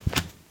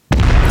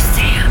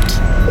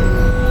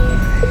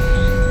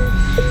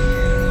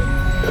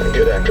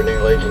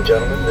afternoon, ladies and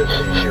gentlemen. This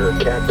is your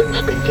captain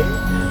speaking.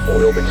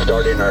 We'll be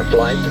starting our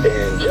flight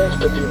in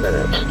just a few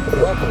minutes.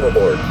 Welcome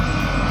aboard.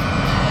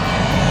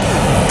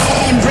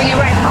 And bring it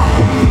right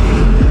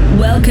home.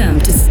 Welcome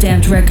to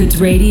Stamped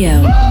Records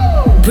Radio,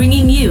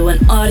 bringing you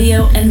an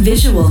audio and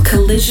visual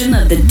collision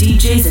of the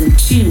DJs and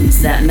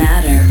tunes that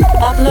matter.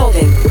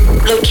 Uploading.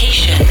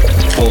 Location.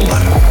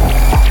 Poland.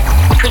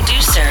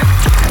 Producer.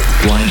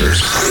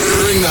 Blinders.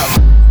 Bring up.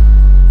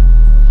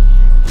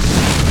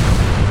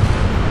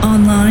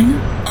 Online.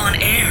 On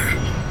air.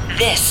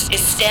 This is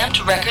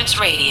Stamped Records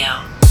Radio.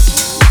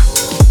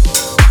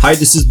 Hi,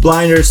 this is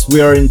Blinders.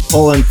 We are in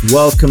Poland.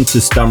 Welcome to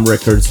Stamped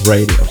Records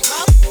Radio.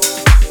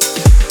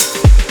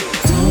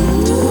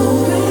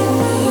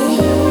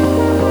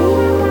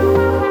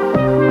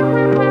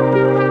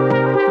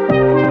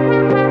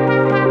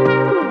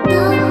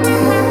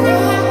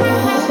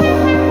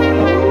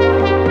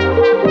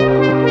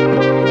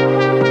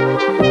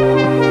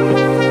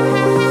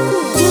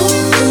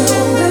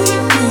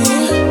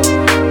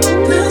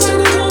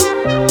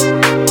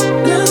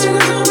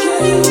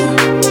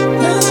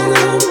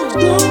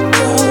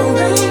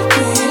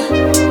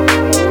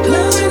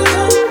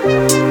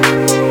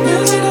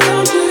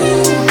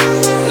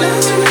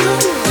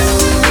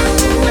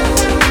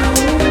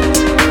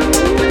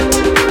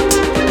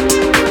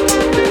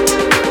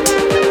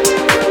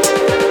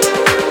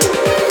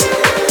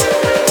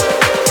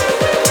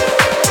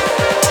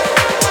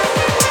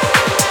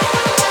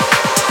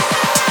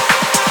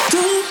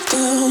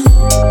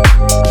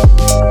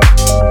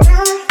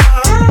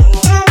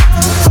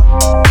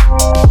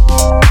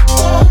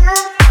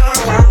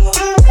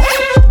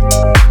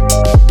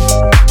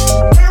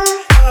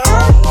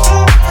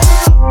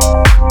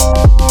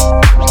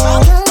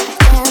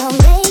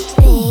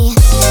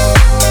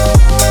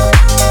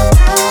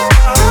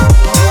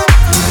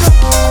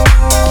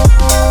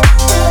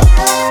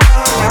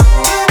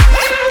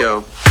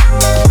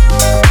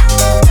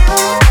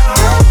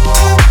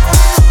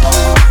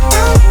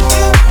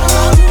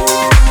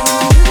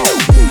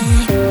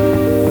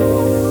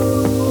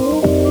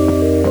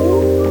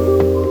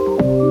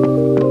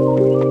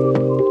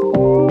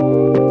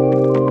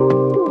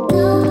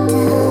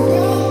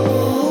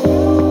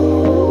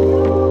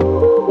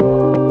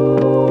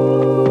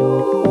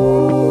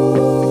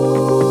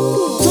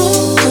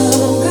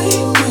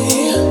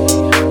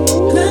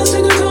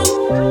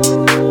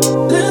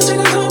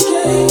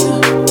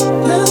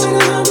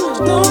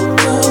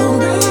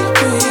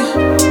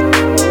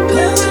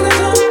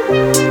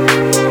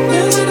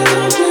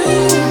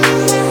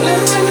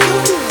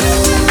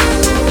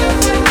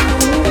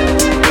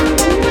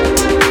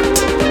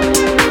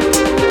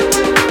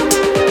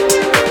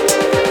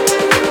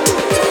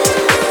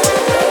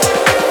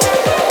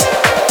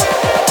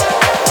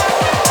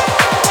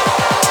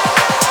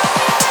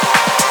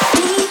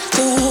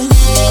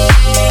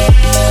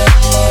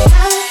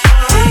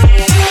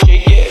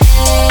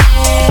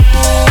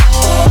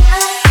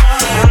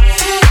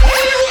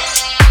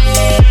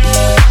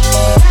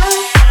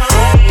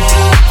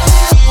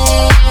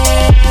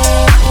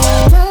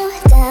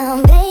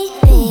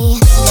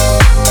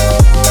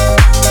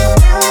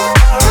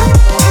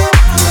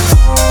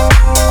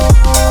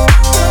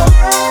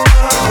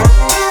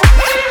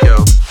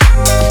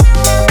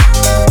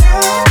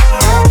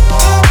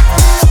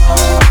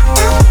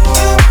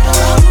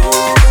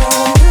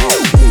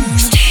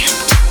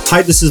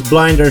 Hi, this is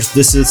Blinders.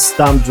 This is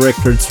Stamped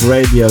Records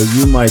Radio.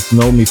 You might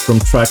know me from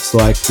tracks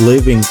like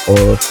Living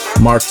or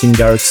Martin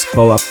Garrix's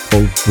collab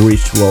called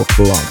Bridge Walk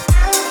Alone.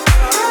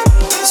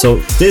 So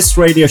this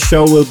radio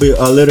show will be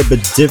a little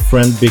bit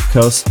different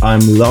because I'm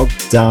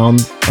locked down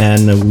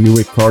and we're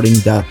recording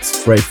that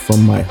straight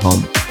from my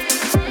home.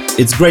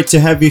 It's great to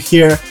have you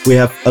here. We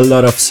have a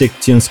lot of sick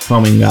tunes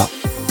coming up.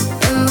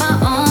 In my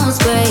own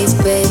space,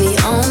 baby,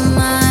 on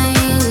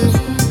mine.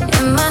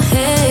 In my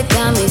head,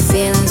 got me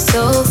feeling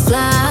so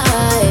fly.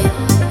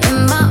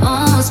 In my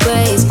own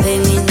space, pay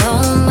me no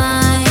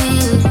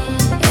mind.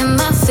 In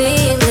my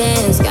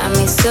feelings, got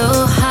me so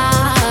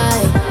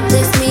high.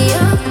 Lift me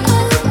up,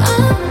 up,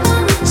 up.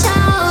 I'm a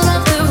child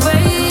of the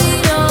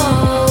radio.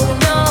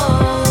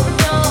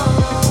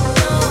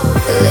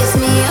 Lift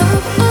me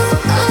up, up,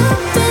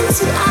 up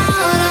into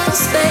outer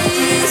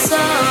space. Oh,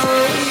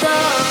 no.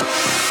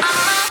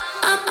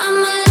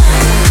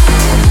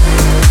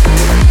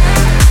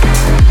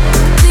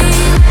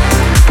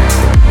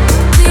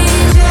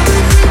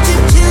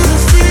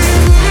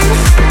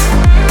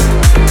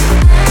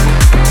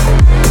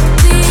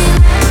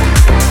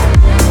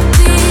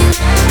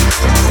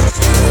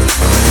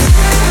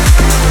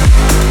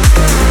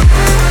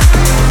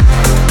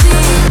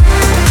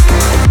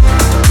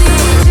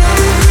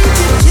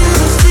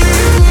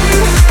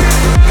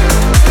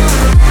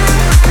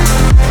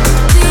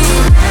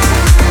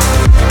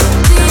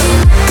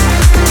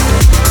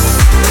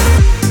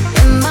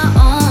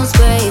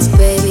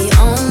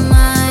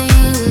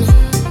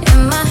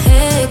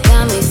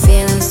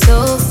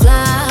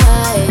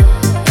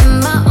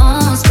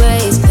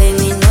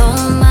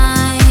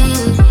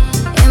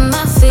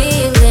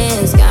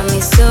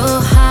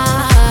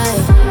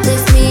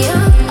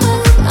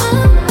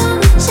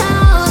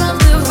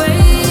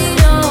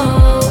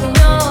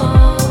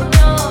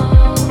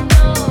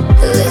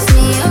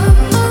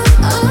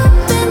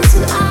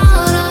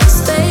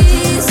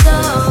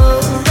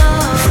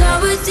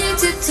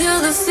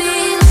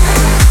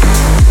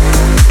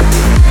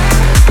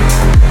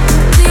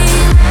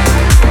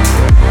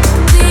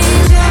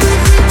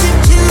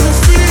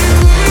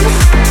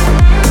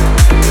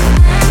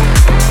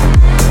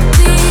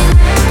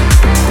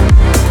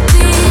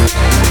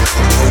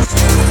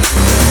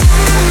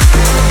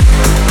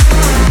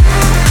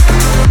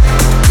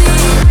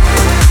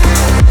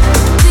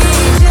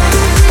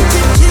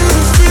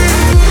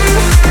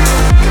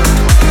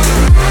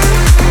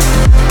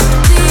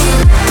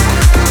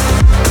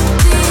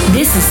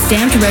 This is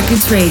Stamped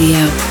Records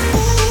Radio.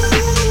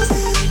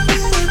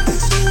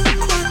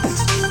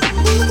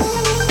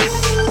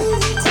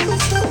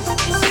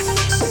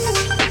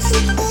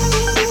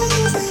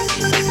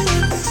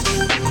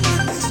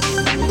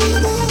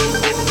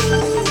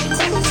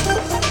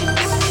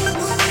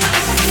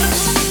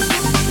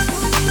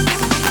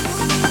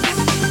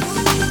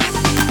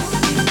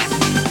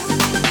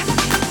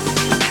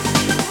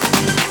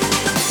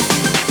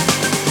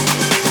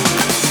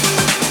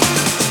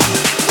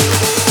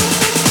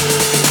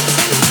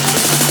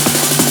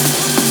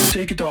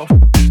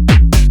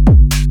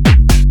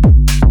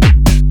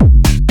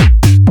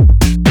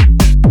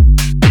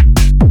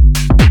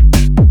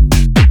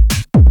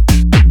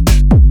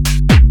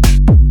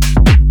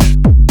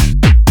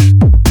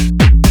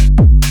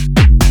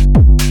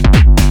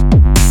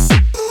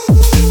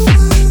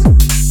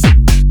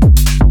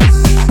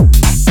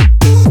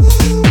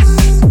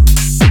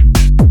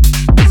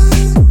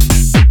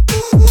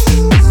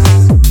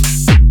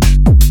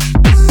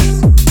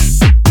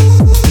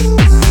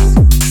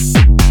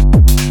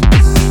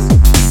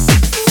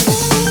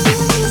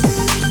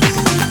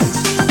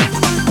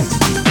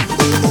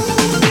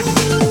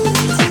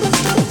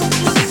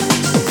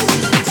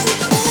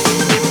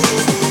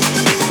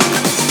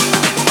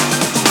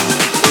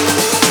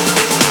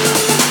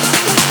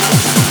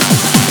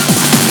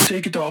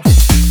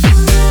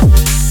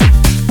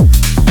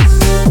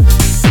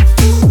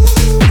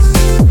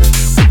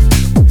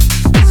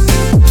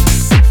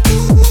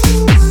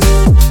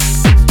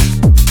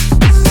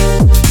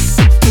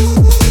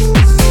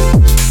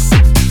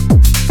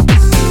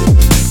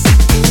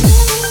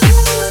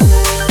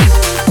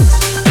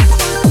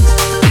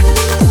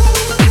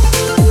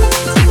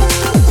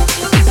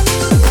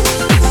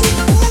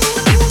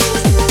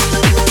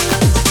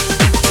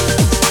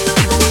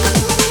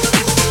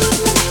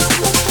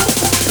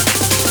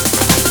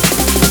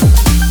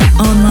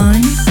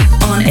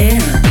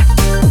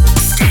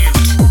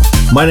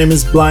 My name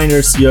is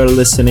Blinders, you're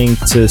listening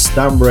to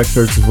Stamp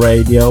Records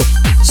Radio.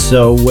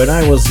 So when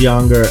I was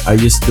younger, I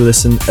used to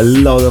listen a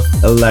lot of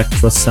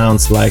electro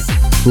sounds like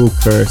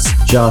Hookers,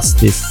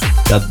 Justice.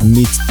 That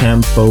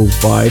mid-tempo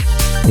vibe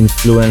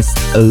influenced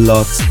a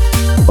lot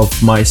of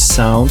my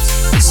sound.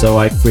 So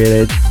I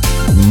created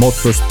a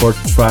Motorsport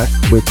track,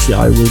 which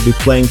I will be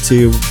playing to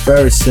you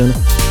very soon.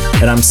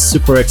 And I'm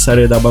super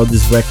excited about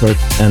this record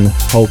and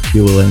hope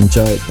you will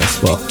enjoy it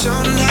as well.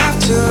 Don't have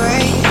to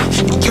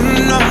wait, you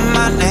know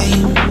my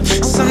name.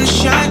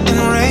 Sunshine and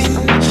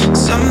rain,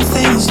 some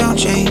things don't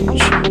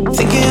change.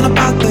 Thinking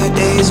about the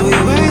days we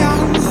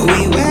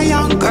were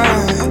younger.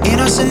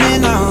 Innocent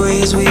in our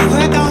ways, we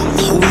were dumb,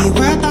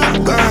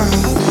 girl.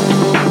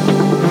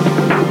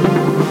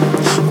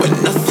 When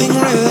nothing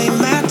really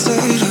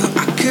mattered,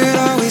 I could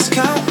always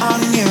count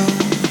on you.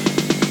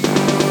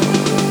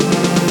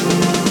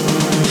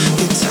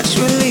 Your touch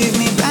will leave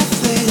me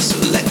breathless, so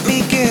let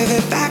me give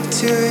it back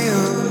to you.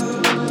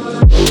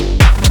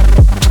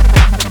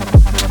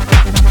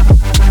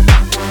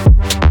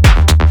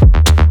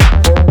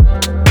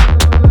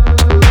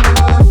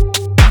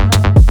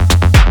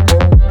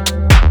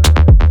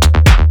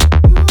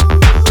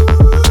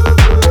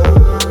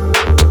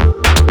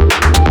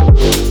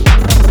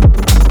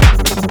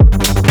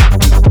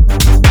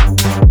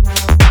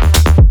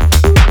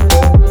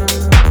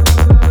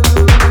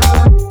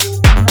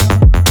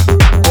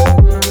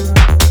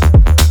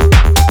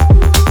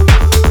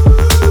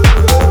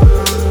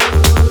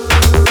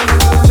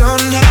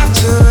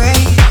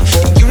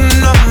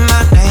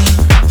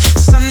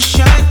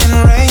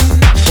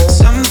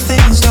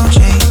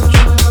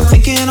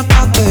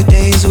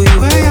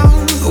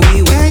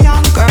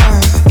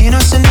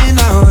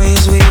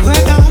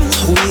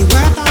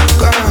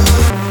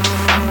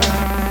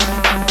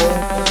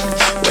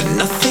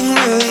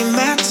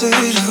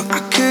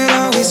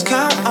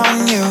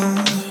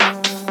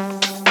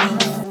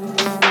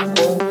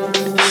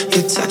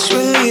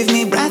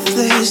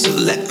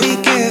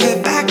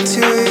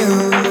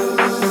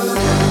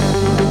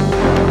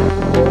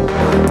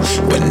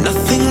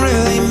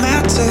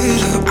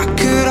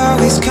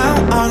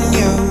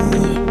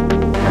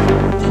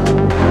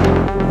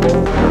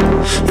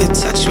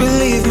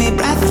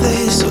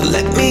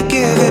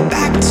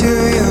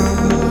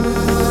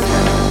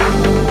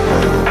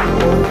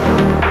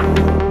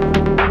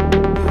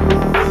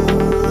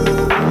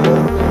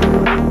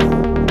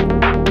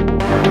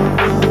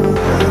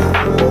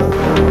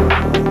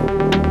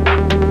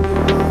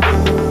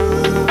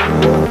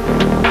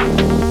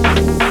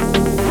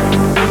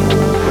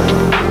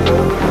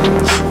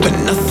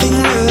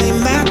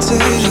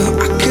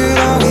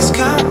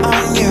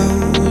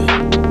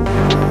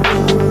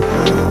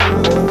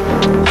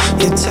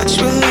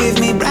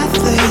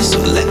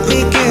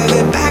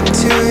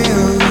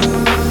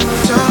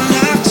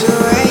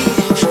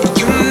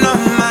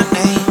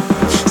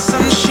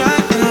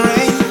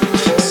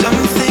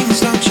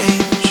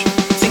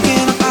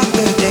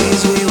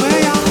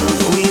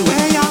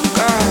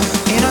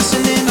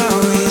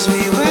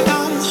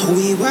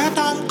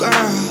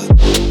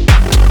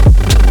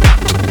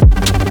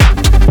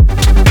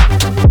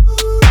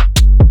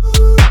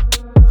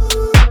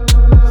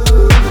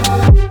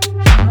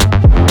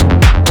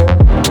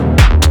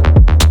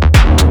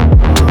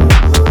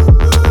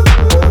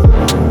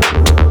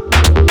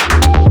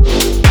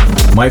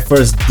 My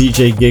first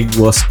DJ gig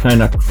was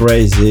kinda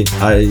crazy.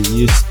 I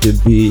used to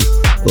be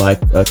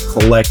like a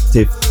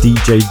collective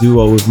DJ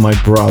duo with my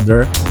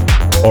brother.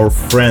 Our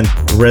friend,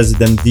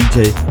 resident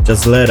DJ,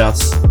 just let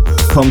us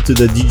come to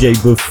the DJ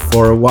booth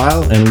for a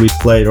while, and we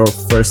played our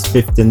first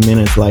 15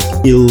 minutes like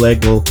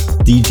illegal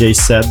DJ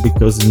set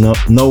because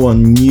no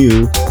one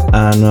knew,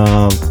 and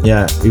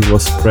yeah, it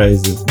was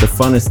crazy. The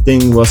funniest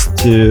thing was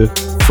to,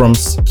 from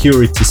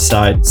security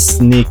side,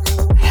 sneak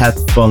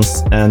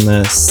headphones and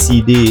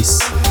CDs.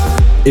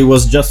 It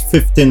was just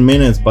 15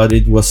 minutes, but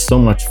it was so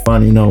much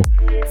fun, you know.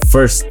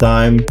 First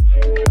time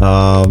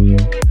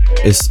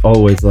is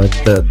always like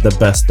the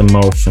best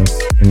emotions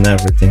in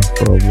everything,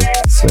 probably.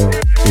 So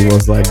it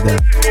was like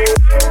that.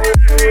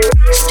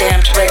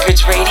 Stamped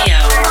Records Radio.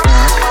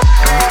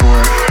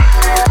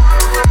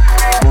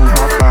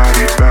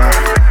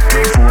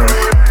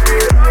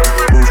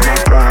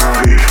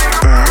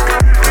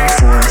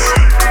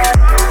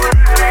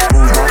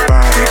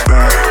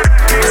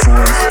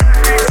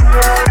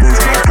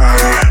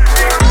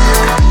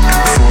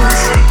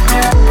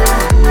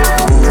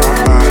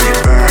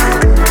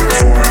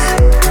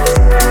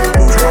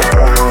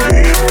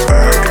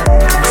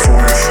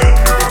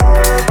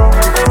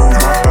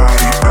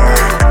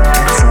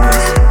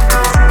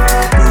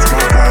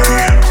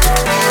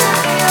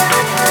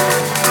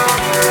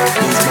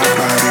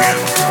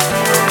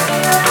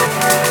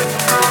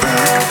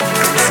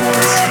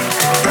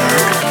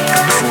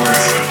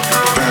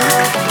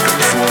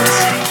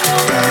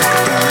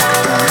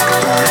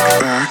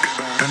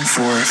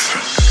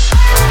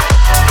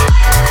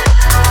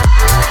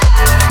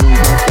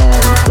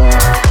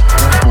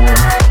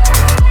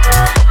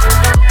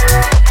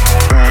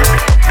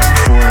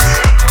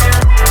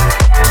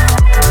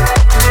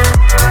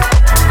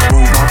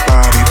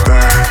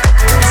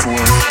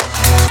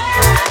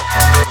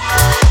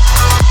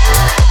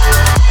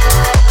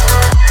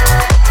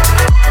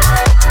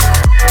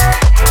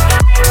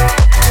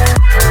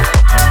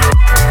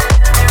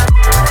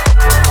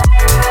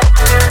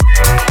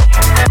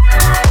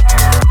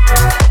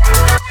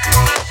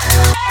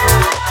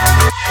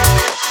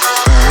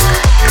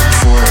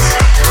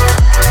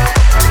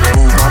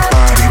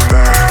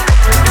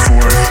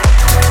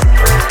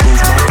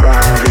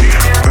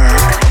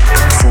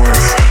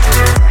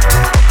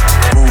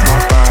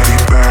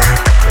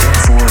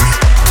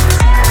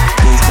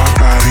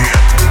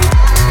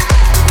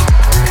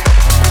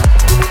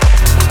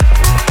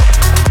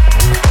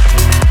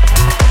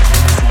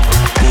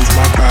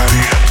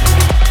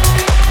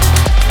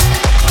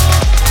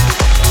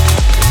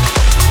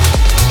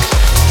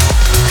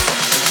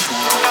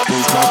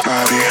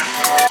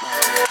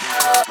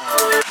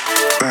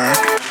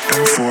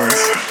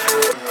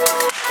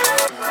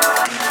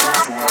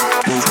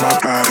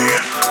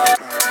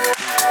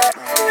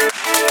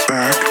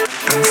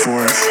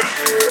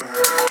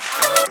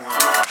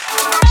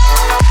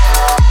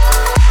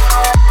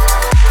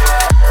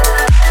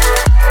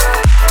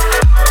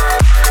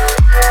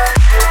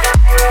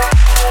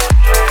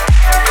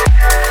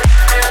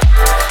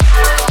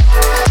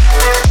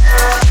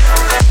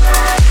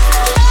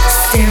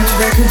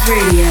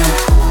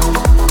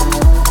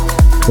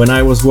 When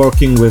I was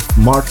working with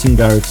Martin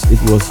Garrix, it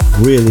was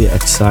really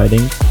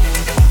exciting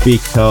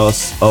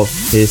because of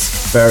his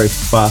very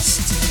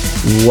fast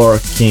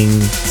working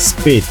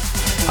speed.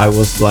 I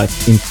was like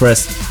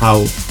impressed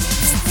how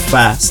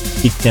fast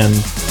he can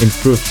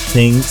improve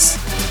things.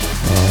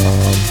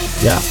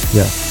 Yeah,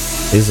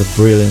 he's a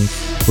brilliant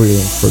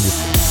producer.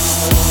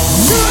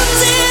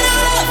 Losing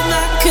all of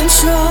my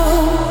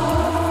control,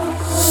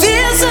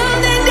 feel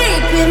something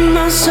deep in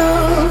my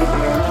soul.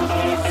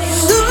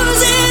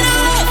 Losing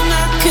all of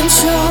my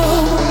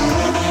control,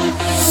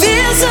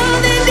 feel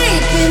something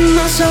deep in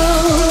my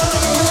soul.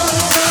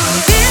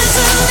 Feel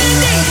something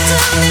deep,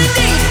 something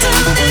deep,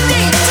 something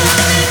deep,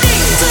 something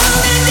deep,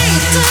 something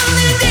deep,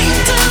 something deep,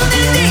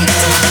 something deep,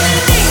 something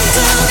deep,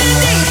 something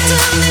deep,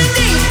 something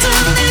deep,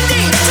 something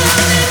deep,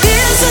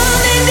 feel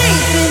something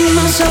deep in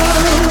my soul.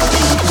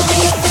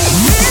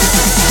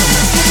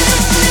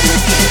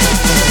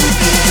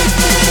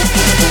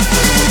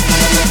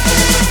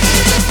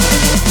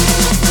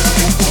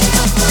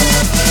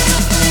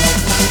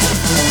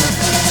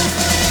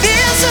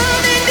 Feel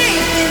something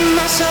deep in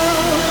my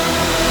soul.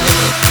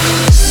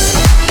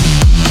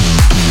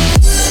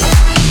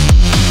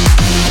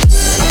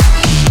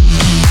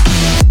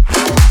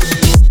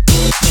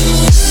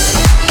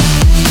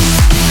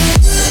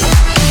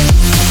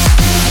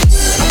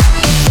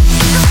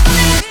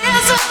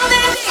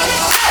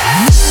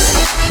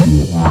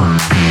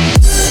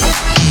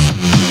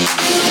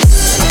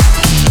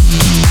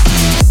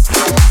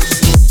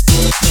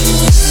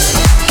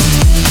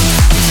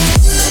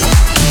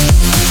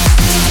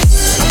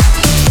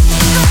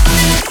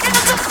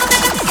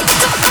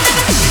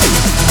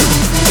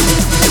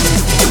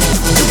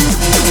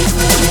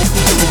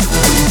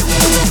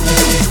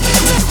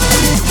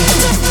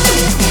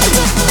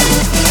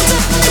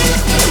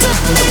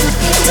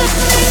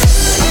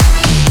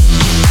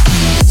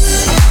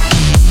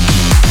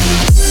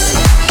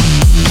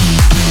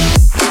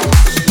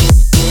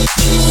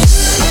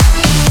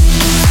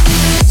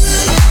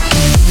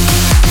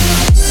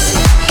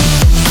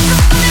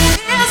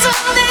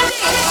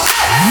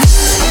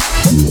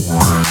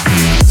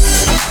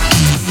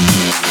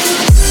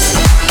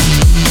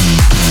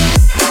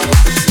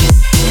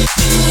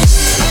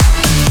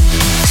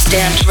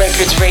 Stamped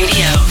Records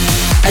Radio,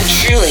 a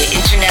truly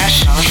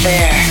international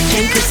affair.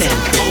 10%.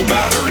 Low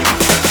battery.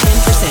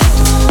 10%.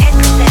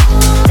 10%.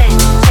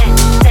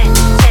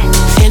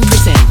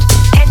 10%.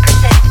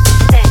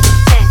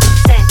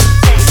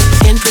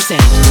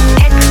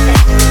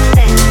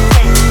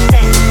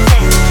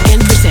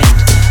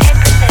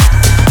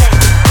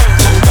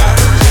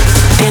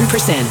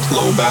 10%.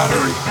 Low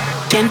battery.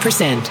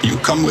 10%. You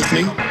come with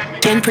me?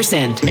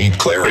 10%. Need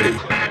clarity.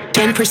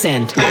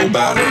 10%. Low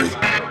battery.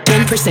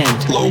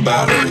 10%. Low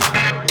battery.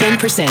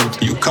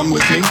 10%. You come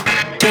with me?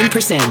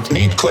 10%.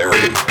 Need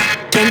clarity.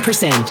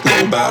 10%.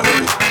 Low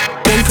battery.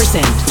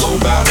 10%. Low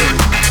battery.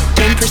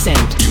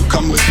 10%. You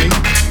come with me?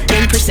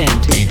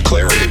 10%. Need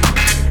clarity.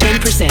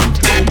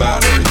 10%. Low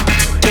battery.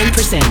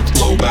 10%.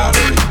 Low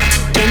battery.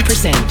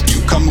 10%.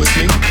 You come with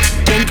me?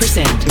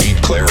 10%.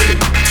 Need clarity.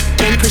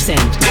 10%.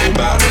 Low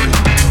battery.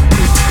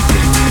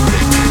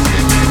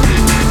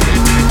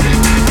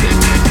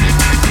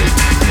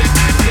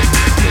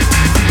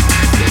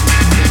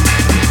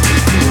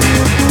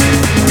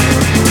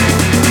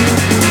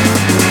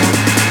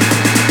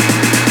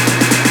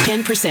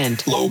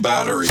 Low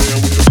battery.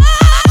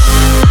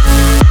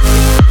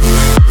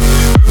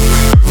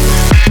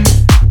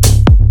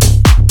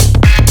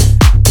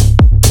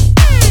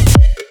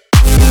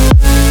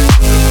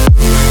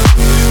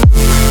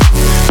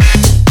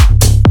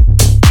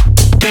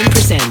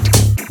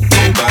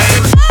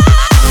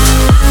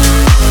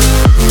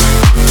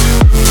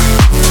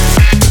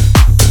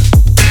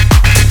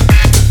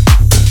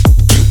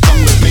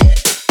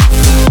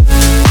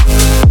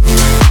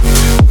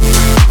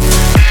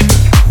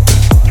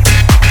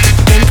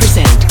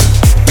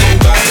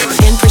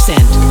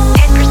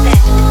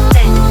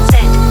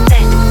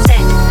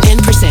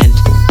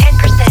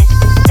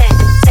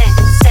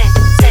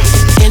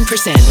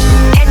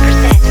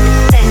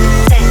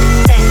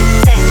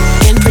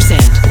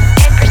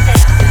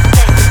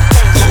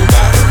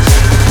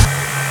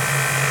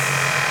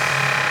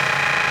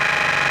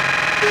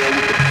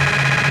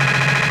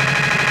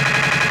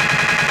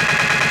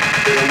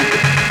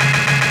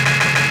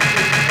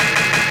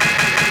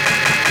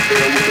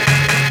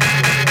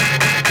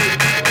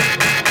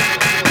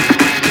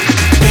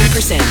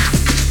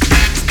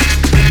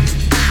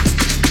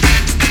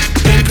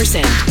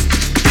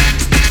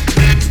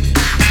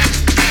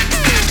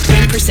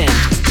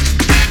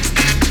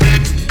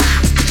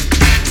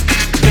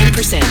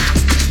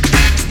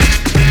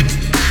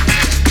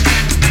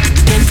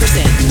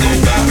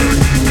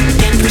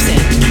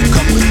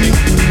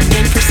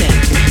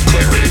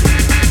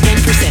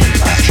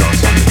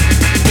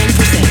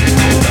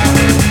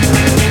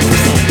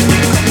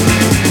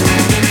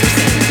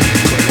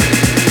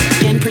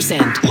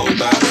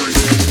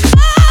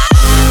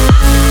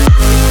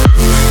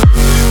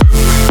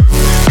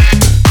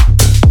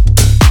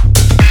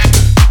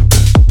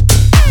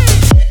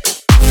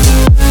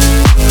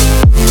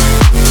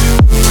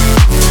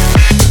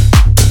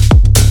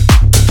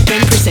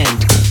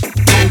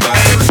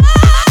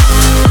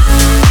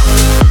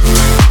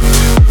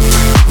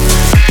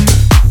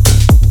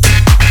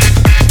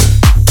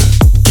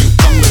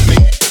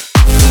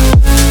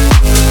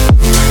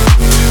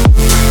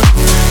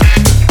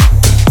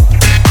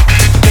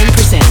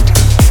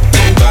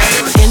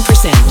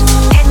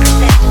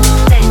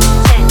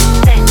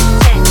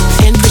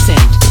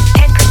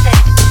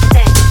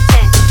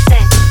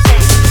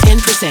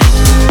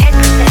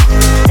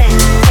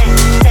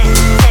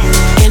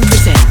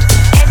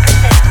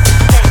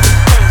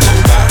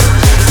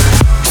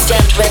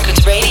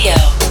 'Records Radio.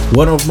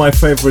 One of my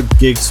favorite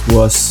gigs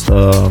was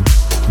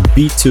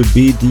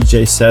B2B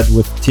DJ set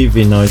with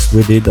TV Noise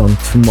we did on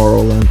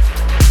Tomorrowland.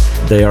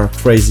 They are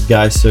crazy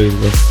guys, so it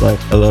was like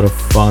a lot of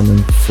fun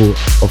and full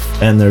of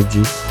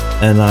energy,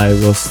 and I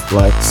was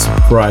like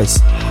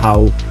surprised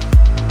how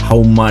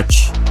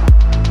much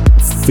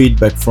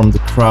feedback from the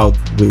crowd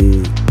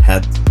we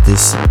had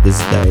this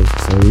day.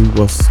 So it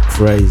was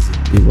crazy.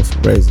 It was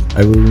crazy.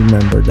 I will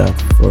remember that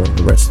for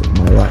the rest of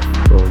my life,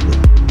 probably.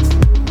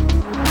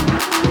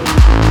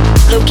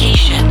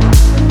 Location: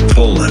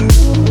 Poland.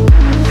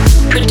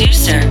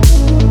 Producer: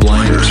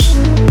 Blinders.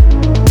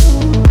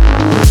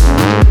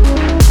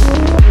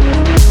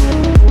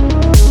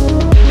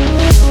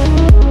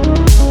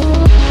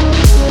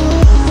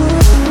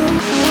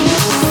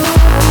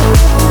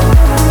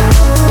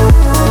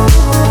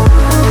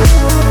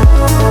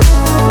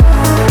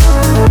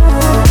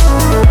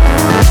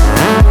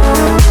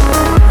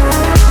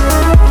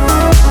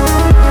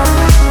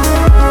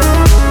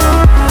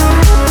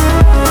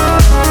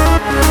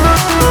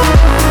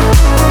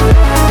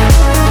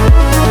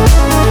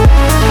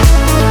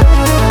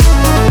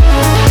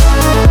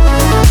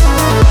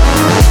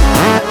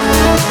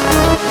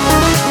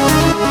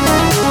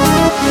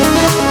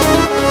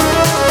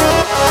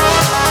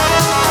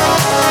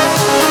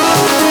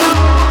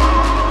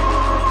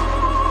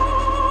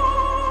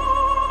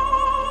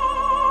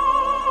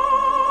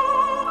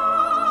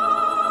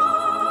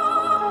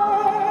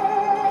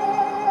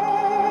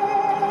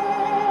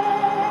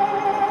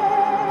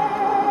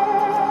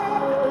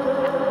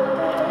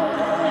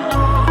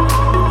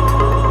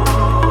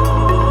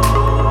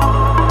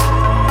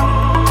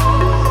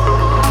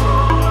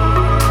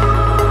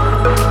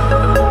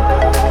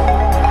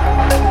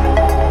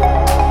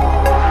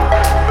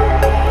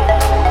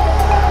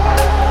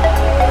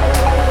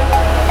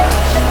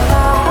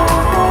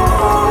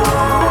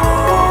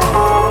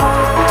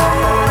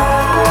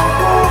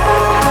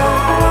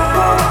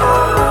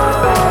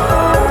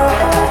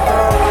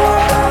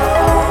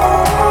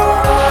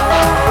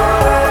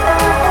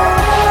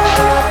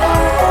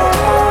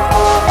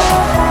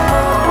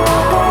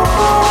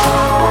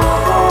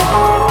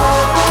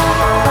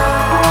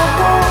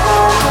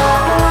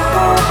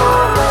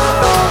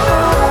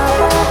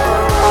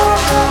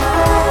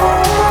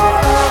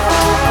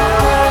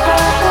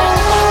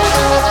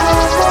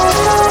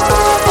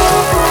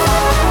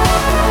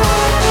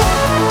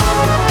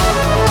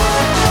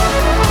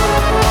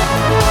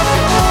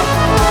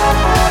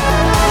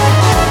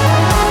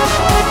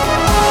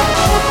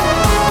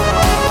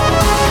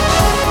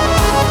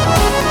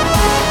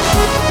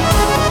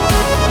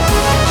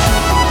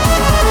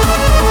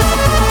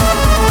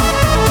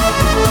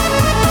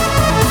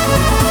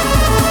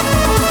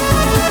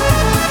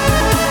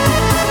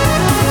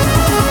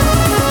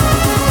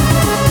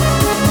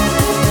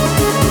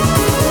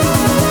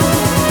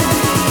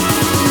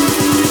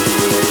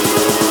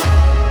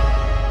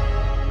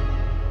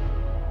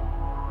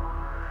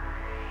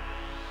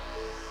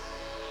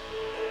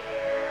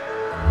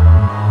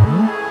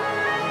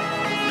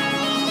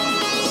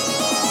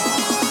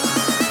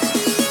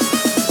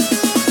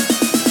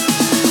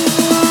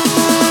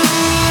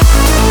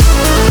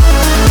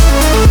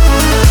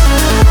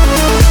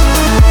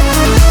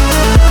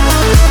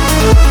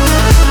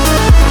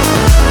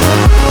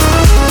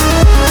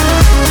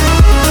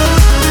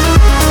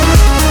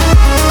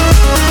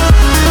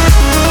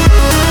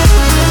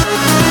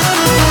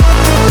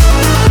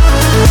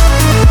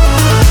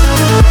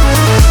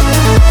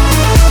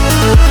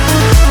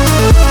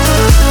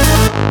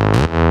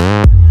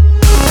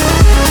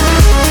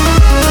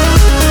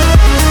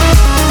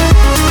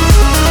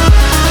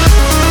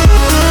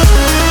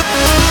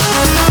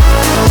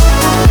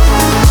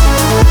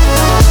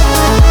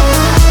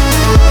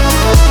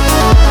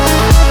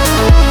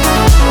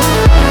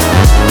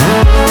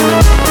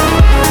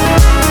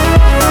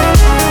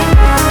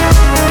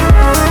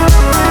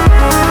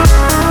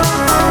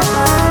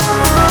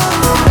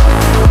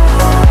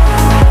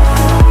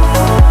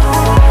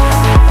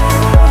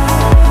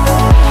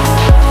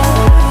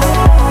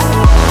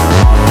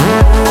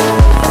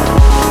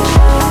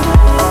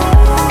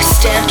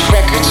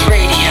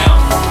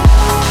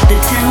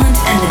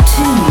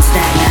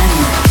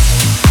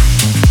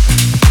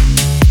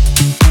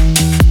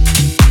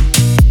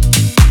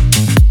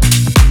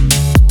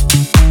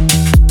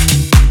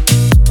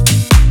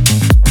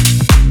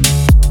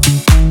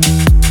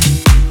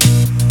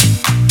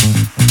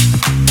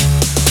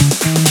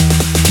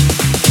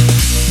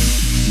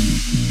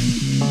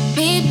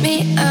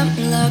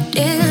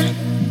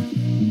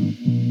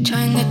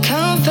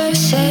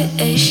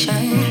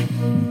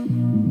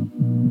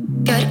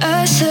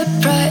 us a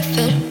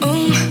private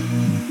room,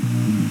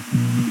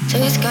 so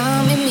it's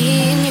gonna be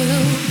me and you.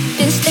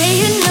 Been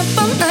staying up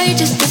all night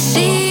just to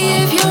see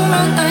if you're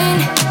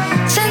online.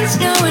 Since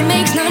no, it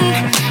makes none.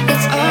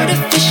 It's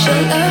artificial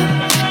love.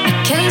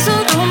 I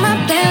canceled all my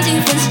plans,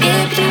 even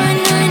skipped my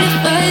 9 to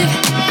 5.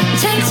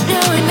 Since no,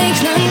 it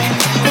makes none.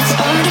 It's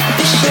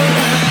artificial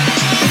love.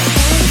 It's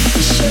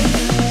artificial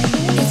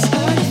love. It's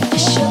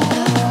artificial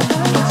love.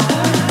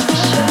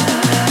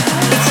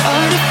 It's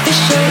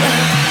artificial love.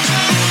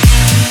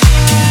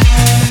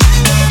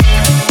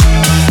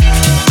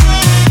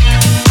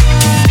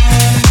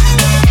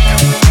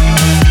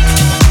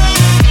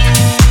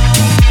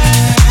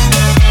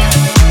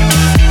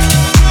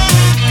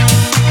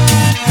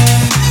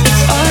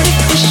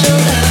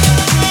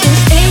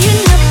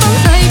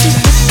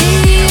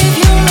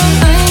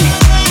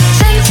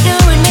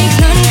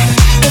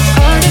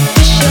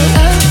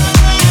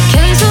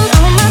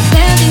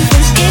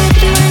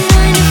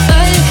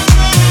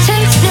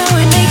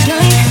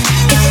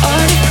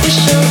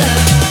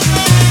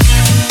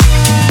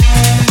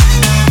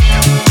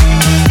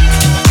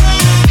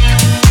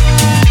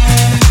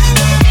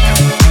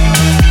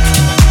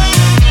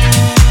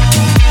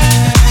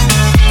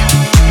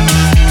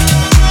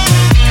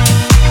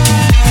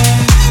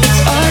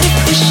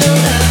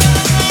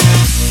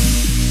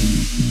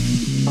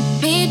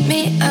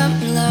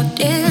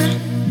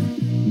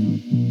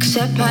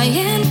 Accept my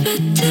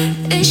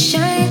invitation.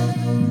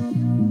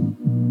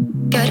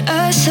 Got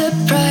us a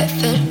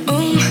private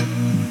room,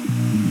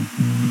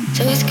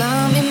 so it's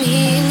gonna be me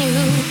and you.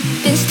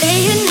 Been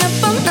staying up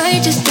all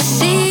night just to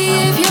see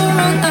if you're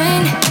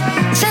online.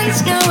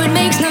 Since no, it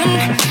makes none.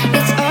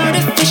 It's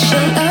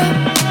artificial love.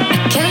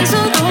 I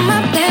canceled all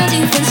my plans,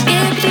 even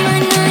skipped my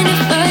 9 to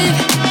 5.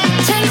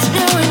 Since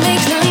no, it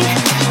makes none.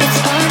 It's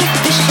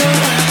artificial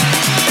love.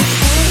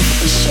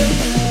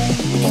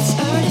 It's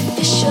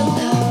artificial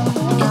love.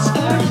 It's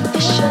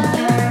artificial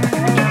love.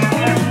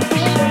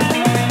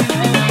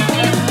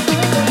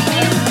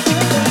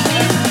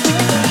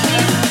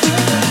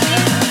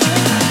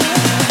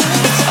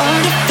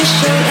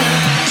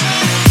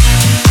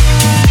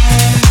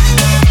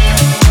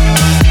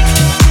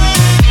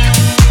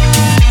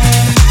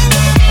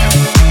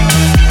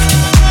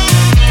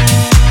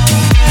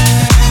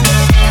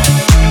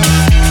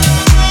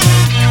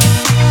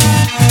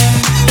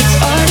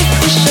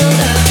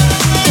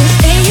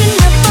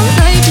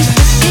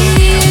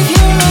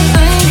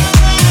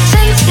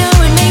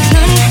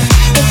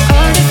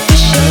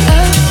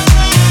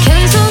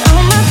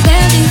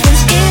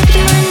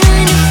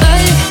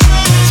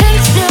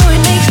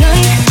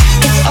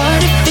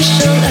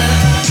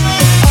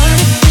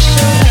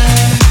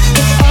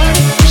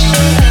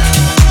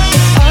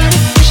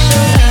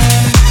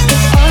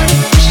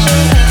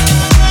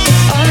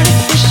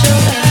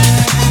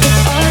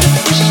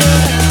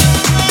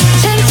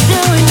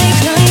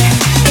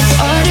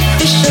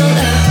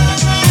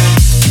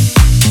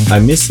 I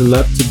miss a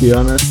lot, to be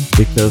honest,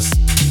 because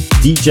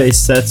DJ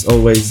sets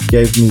always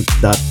gave me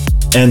that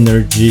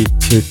energy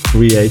to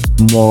create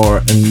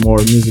more and more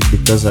music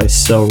because I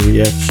saw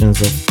reactions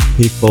of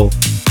people.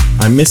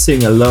 I'm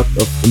missing a lot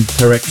of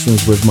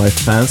interactions with my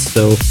fans,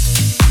 so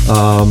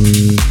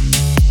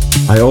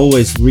I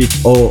always read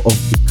all of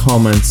the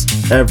comments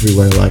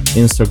everywhere, like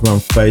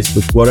Instagram,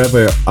 Facebook,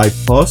 whatever I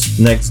post.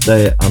 Next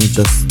day I'm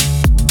just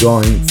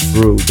going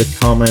through the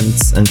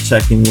comments and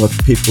checking what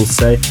people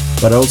say,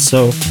 but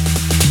also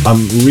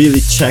I'm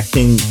really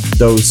checking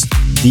those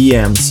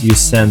DMs you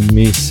send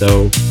me,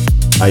 so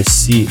I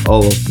see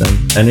all of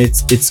them, and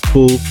it's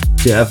cool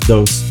to have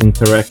those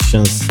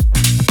interactions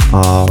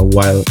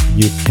while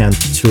you can't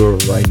tour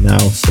right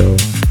now, so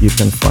you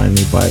can find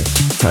me by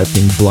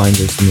typing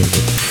Blinders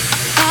Music.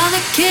 All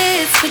the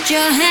kids, put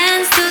your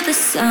hands to the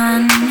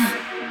sun,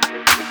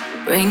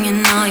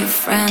 bringing all your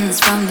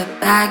friends from the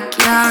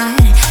backyard.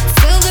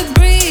 Feel the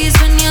breeze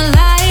when your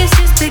life's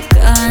just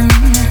begun.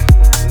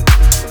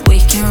 We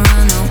can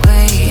run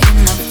away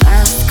in a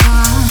fast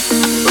car.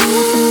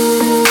 Ooh,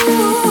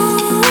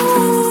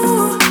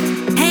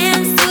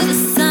 hands to the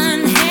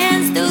sun,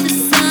 hands to the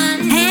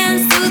sun,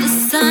 hands to the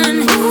sun.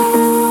 Ooh,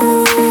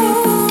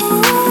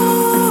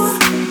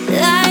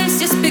 life's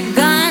just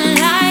begun,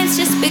 life's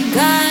just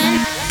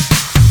begun.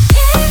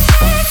 If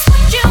it's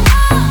what you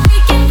want, we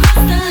can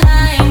cross the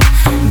line,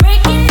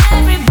 breaking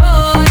every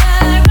border,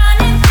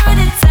 running through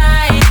the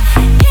tide.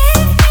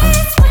 If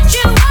it's what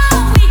you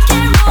want, we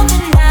can roll the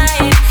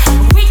night.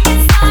 We can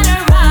start a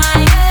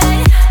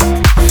riot,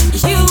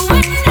 you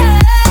and I.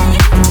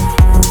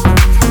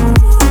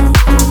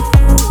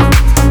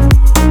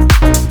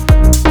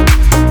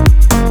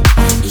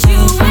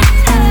 You and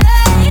I.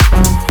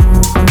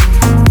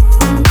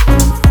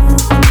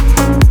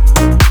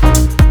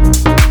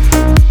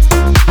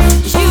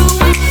 You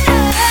and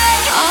I.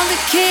 All the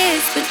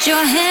kids, put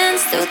your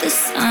hands to the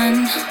sun.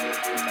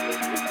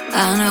 I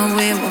know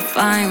we will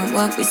find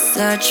what we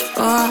search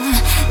for.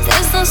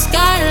 There's no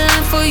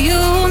skyline for you,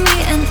 me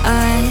and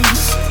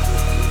us.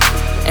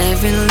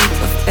 Every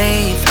leap of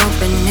faith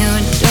open new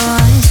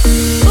doors.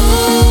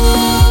 Ooh,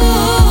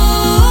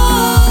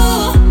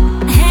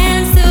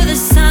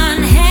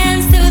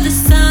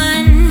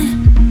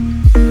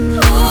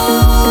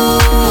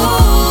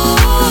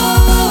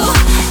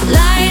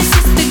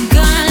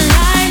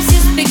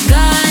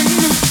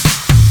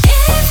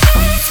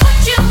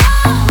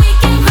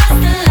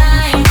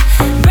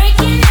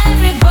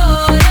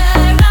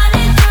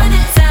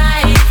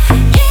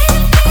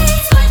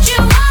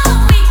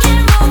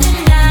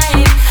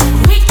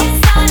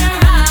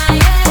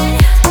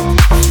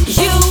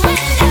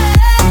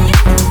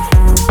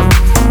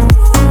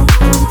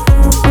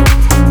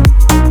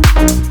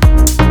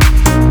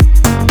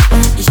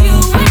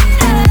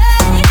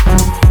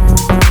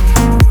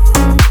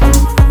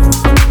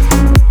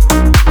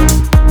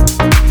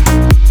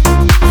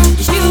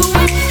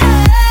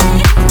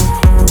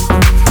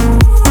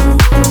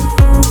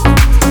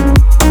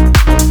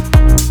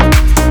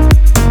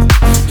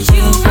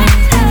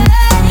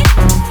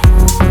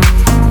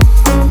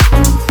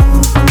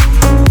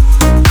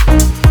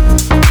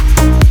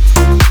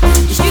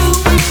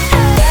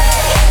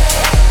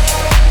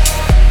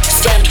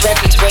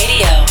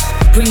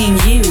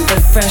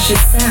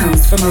 freshest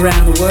sounds from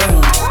around the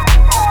world.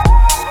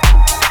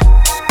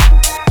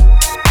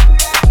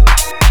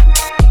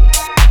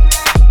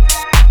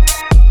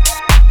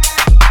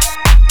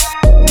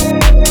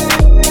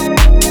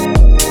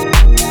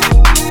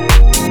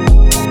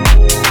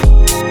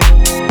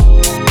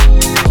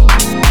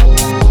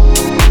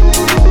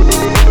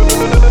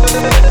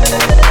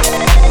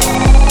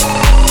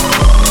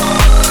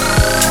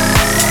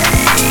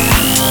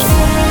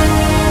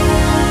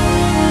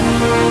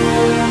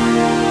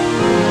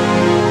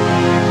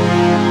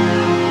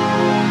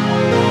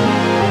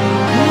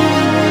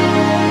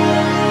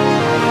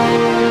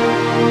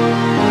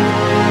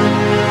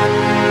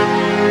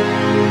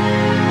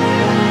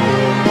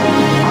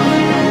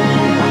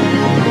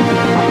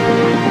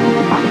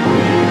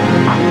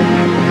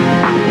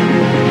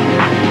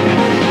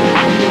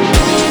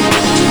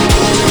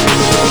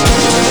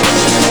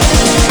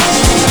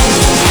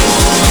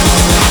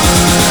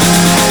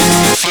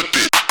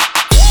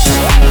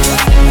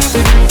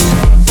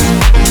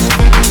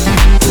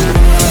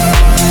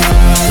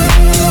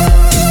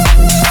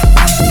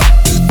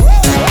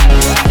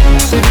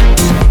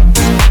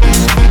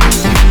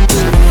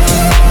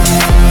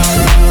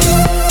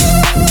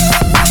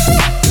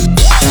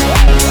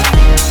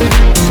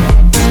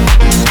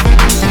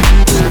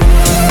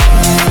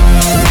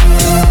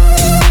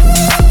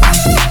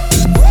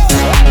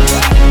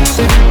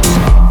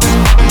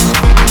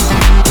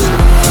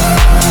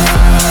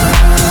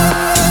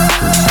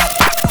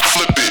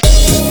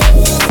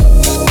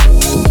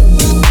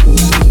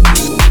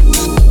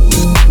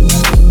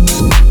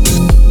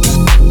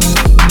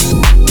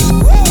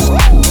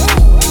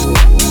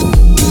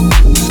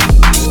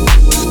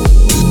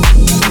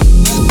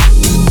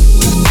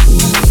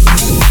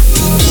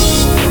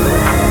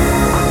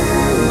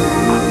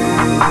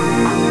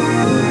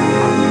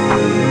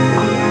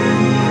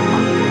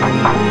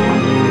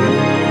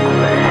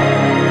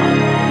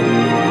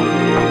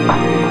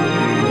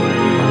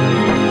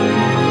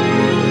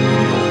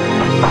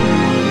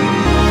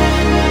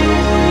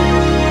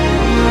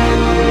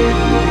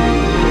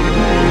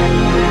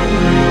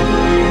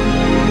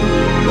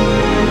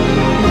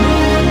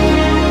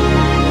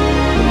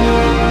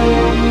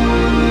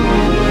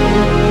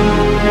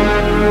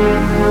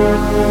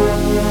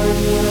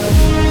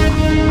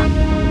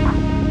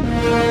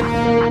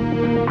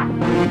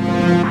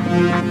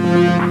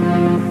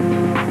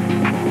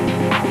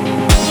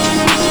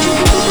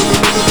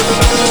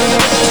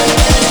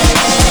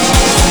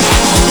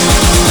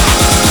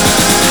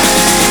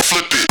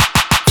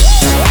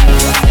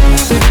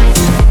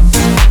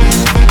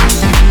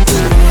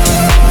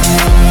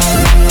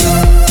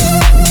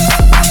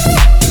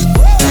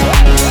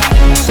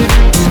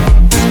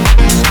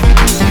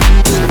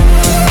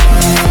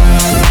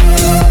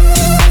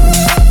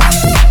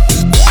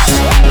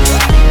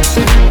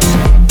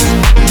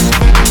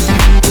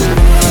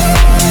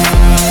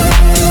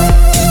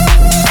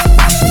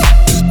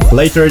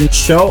 Later in the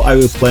show, I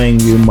will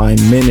playing you my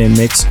mini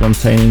mix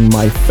containing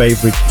my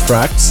favorite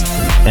tracks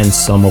and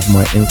some of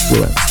my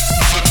influences.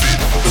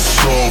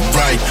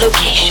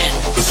 Location.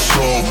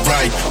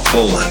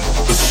 Poland.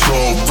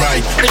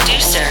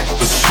 Producer.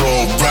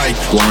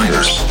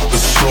 Blinders.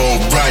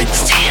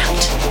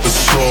 Stamped.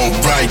 It's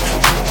alright,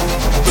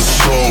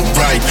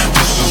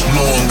 just as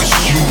long as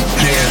you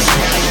dance.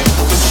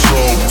 It's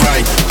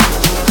alright,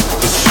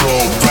 it's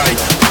alright,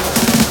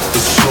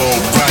 it's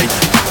alright,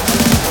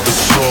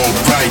 it's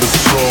alright,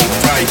 it's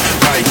alright,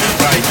 right,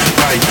 right,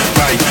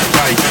 right,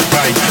 right,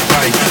 right, right,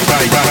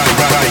 right,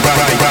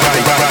 right,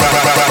 right.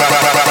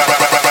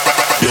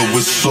 Yo,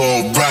 it's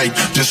alright,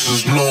 just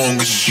as long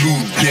as you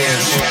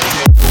dance.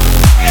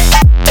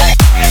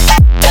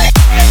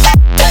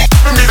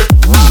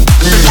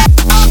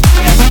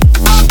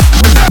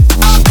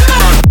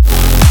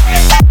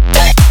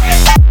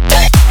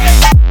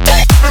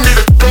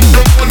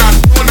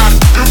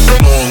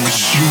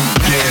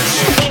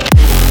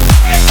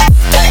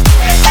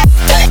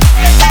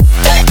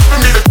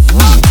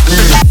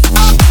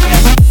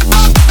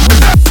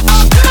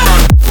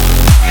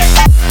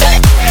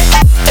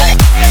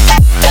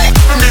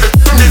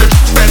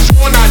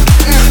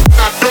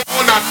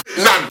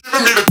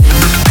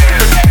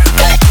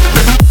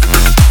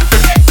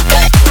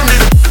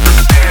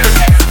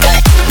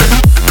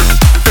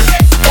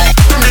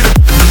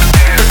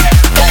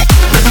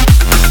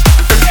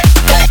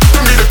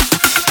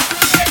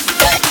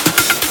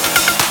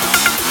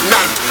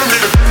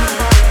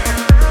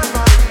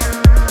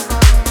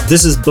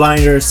 This is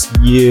Blinders,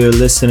 you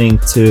listening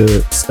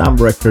to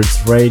Stamp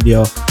Records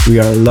Radio. We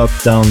are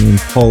locked down in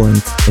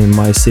Poland, in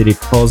my city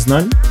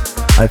Poznań.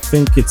 I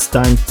think it's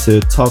time to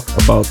talk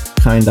about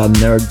kinda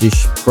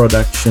nerdish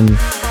production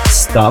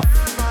stuff.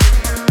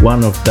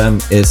 One of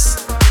them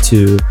is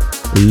to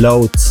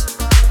load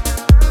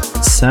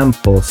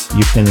samples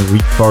you can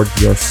record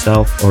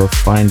yourself or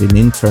find in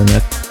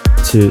internet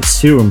to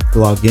Serum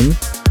plugin,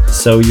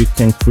 so you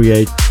can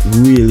create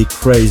really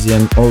crazy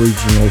and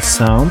original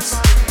sounds.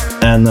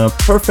 And a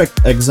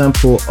perfect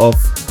example of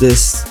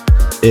this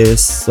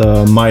is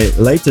my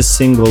latest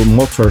single,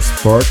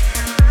 Motorsport.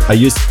 I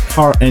used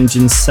car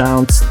engine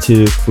sounds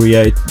to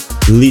create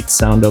lead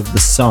sound of the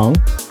song,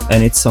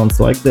 and it sounds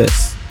like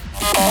this.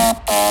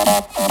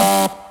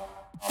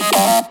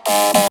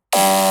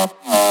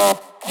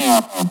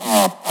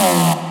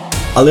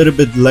 A little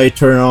bit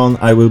later on,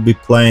 I will be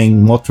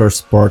playing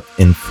Motorsport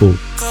in full.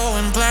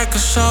 Going black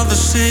as all the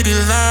city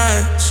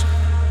lights.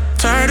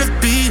 Tired of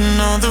being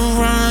on the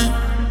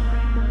run.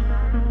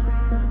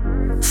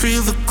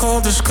 Feel the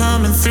cold is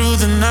coming through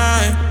the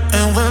night,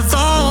 and we're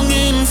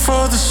longing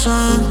for the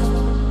sun.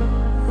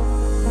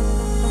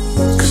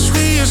 'Cause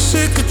we are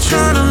sick of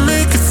trying to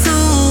make it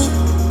through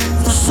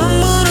while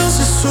someone else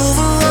is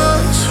over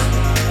us.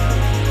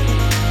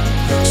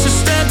 So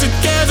stand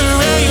together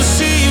and you'll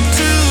see it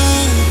too.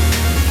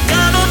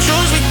 Got no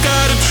choice, we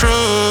gotta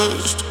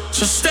trust.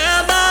 So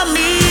stand by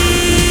me,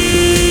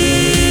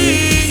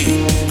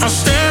 I'll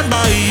stand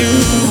by you.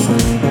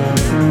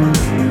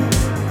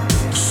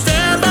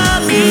 Stand by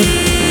me,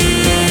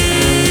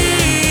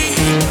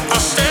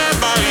 I'll stand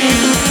by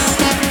you.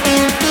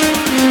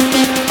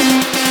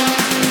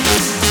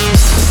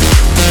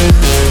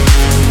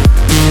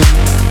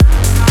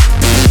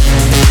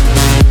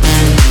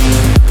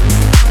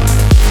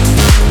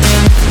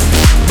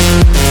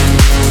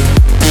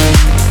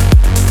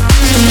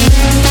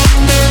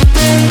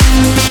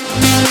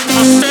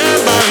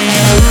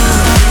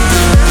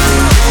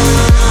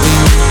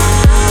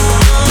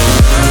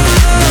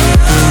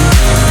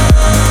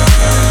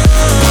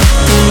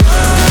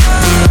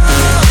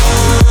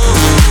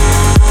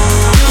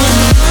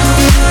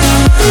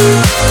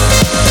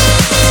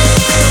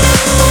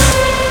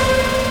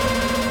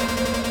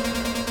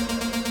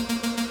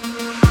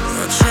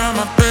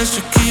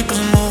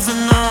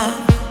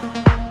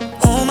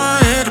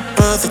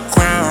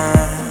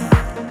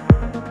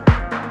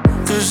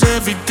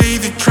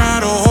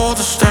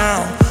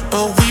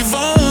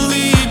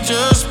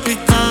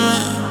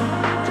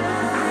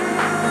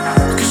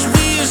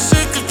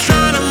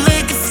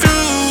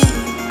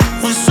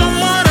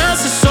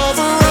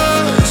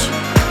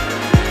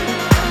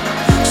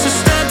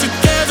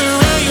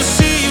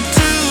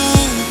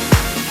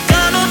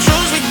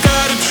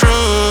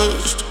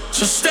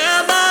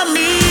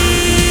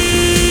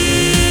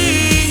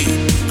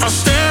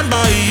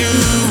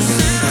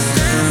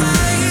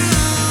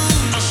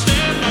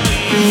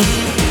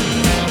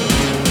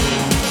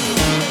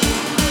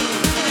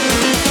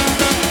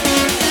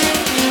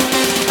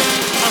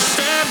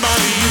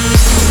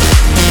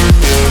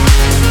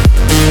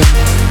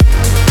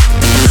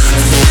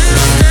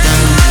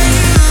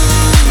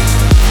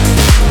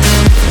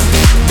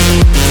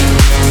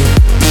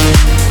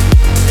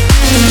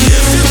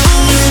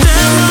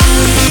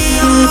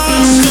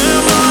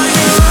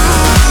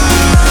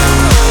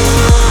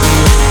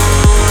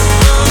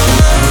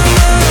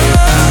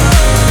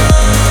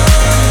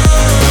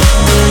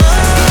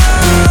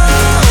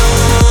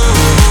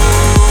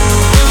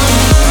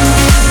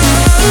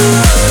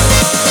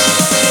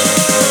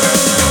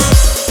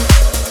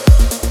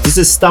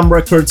 This is Stump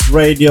Records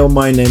Radio.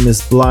 My name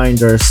is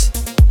Blinders,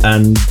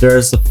 and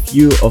there's a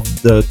few of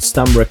the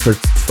Stump Records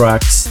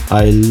tracks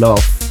I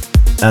love.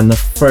 And the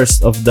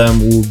first of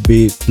them will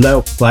be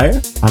Bleu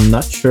Clair. I'm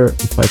not sure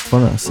if I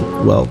pronounce it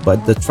well,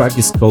 but the track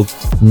is called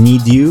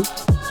Need You,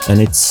 and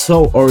it's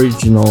so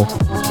original.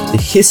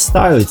 His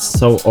style is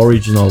so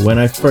original. When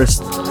I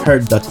first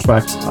heard that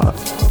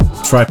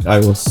track, I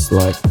was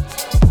like,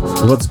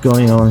 what's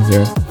going on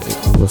here?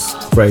 It was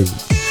crazy.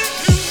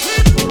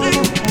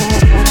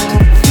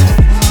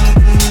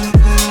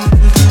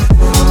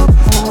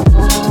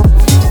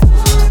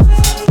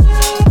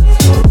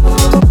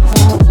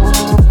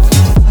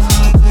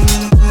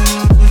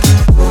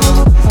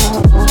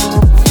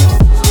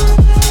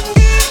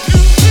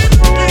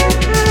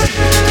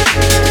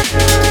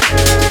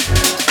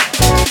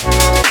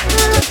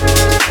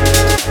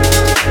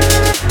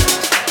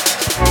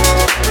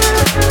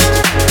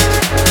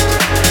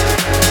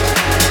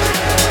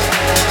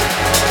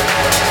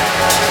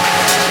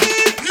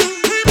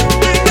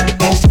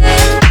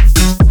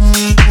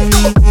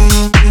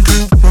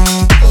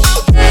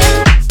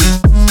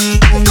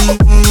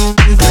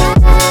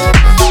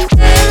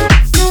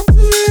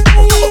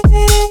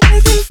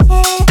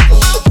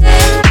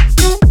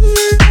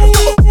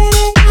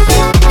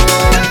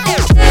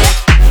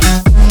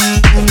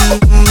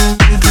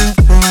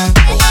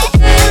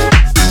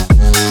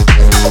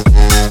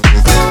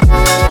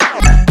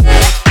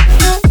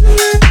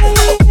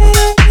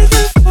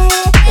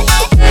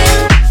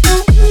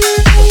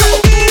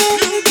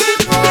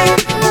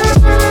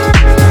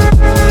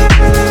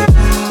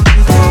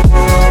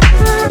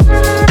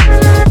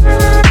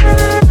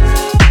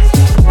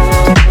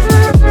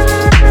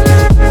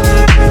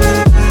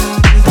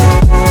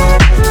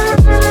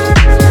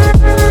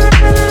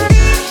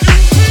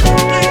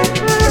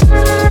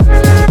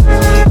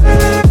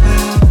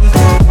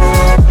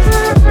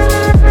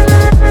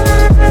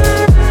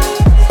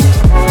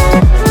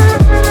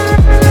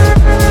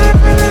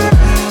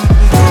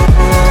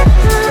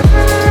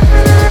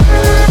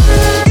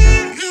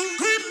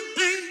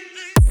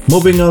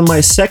 Moving on,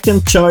 my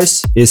second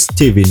choice is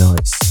TV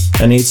Noise.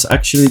 and it's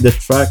actually the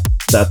track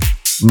that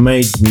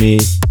made me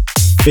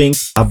think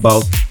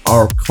about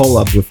our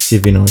collab with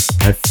TV Noise.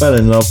 I fell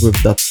in love with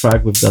that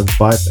track, with that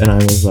vibe, and I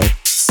was like,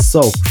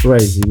 so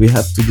crazy, we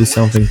have to do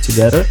something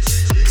together.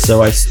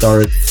 So I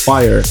started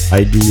Fire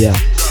idea.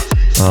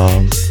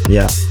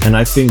 Yeah, and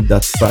I think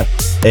that track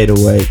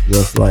 808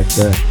 was like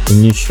the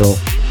initial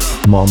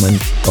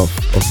moment of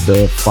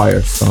the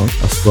Fire song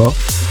as well.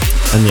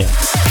 And yeah.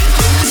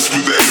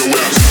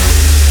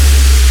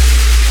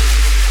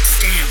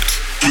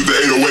 Do the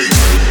 808.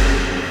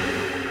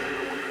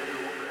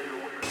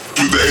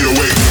 Do the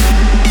 808.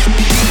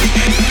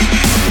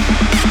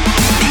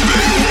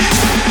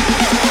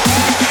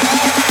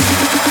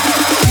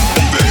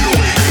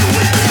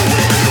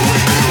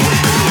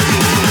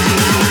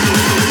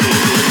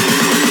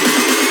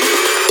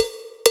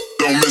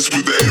 Don't mess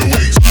with the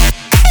 808s.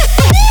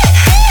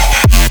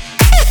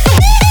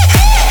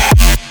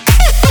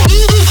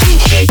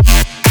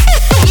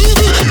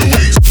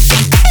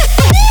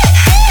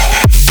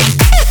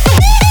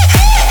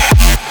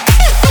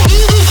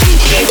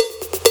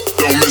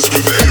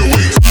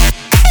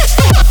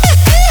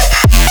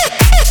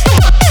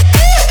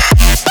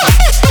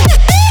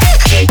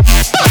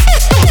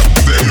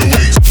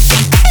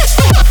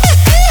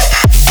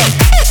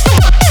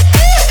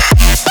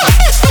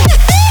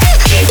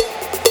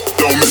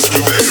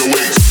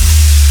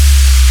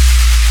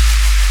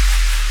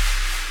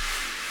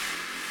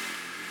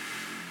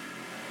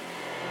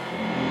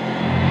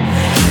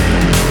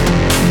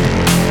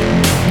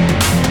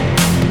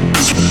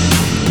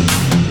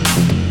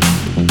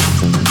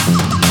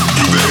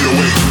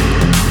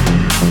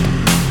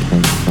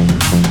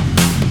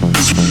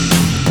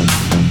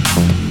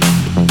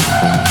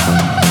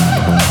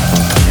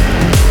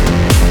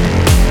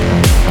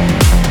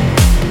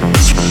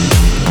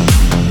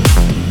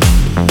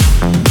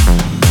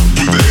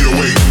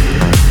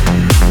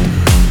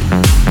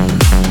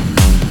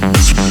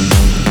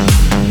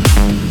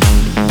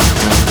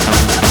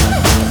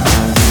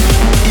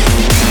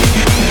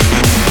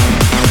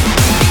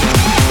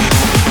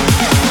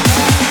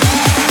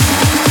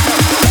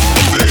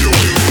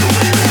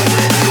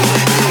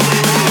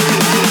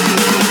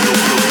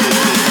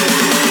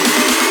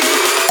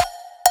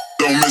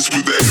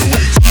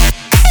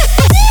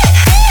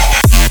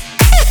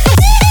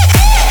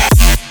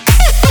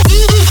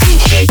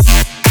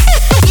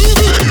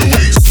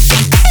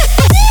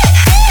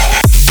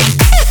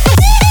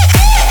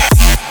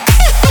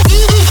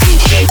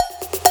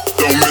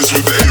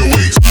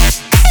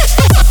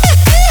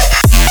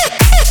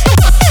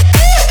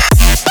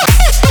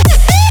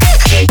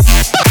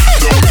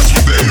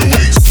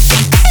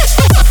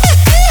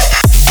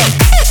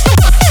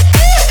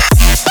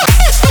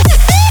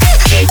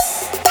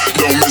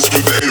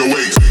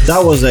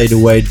 That was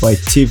 808 by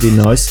TV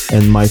Noise,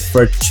 and my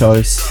third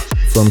choice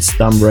from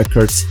Stamp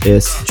Records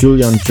is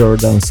Julian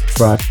Jordan's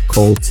track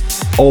called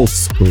Old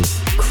School.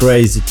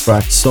 Crazy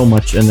track, so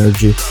much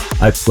energy.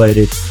 I played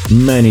it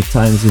many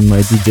times in my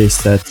DJ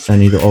set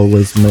and it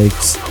always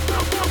makes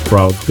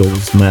crowd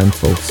goes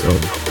mental. So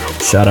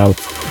shout out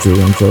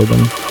Julian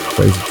Jordan,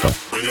 crazy track.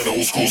 Bring an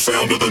old school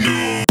sound to the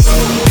new.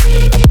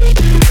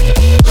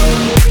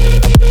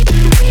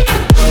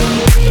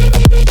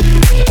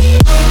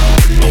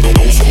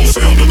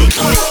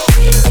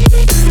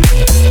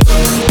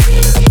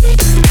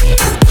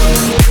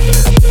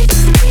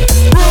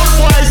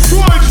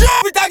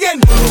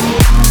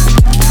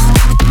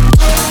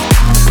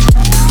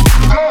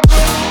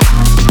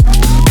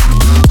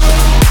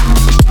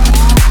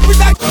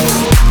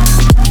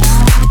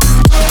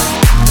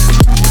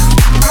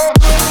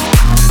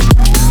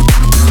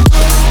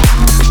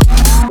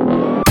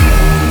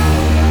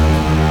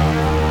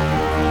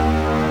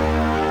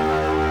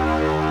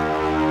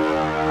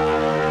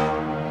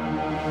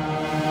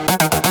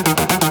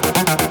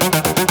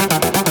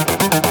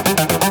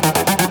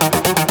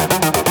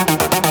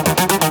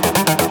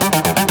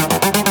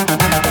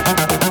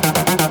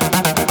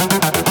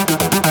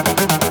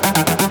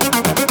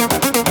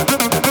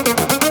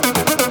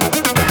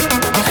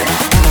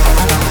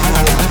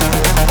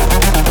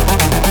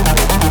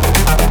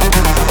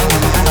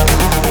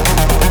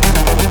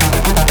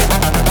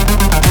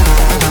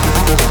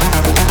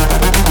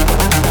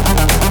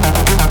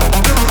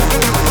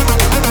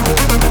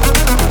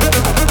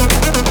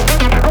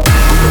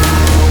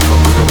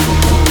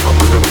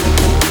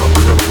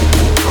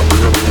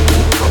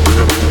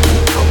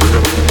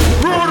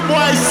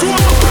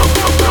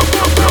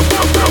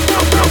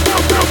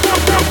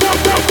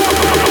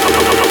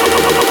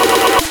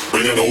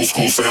 Old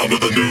school sound to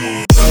the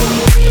new.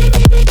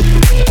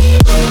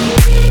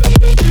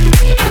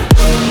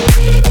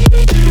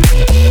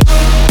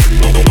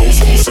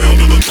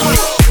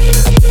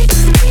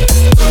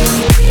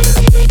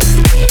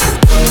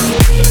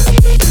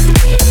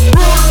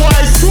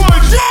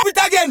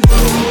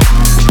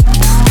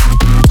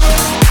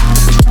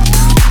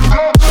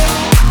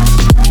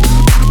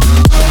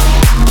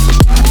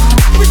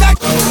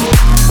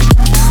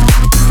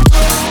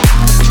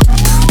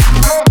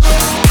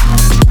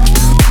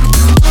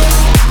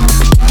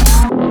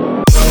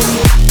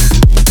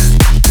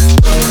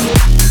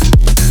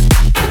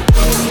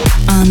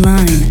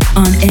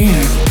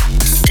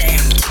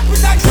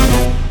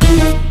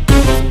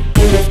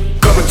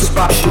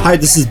 Hi,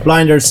 this is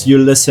Blinders. You're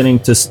listening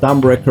to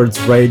Stump Records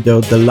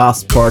Radio. The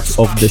last part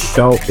of the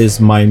show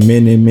is my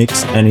mini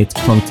mix and it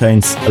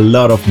contains a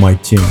lot of my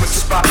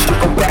tunes.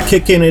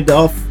 Kicking it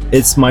off,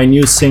 it's my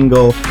new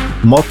single,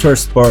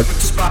 Motorsport.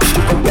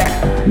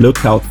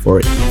 Look out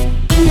for it.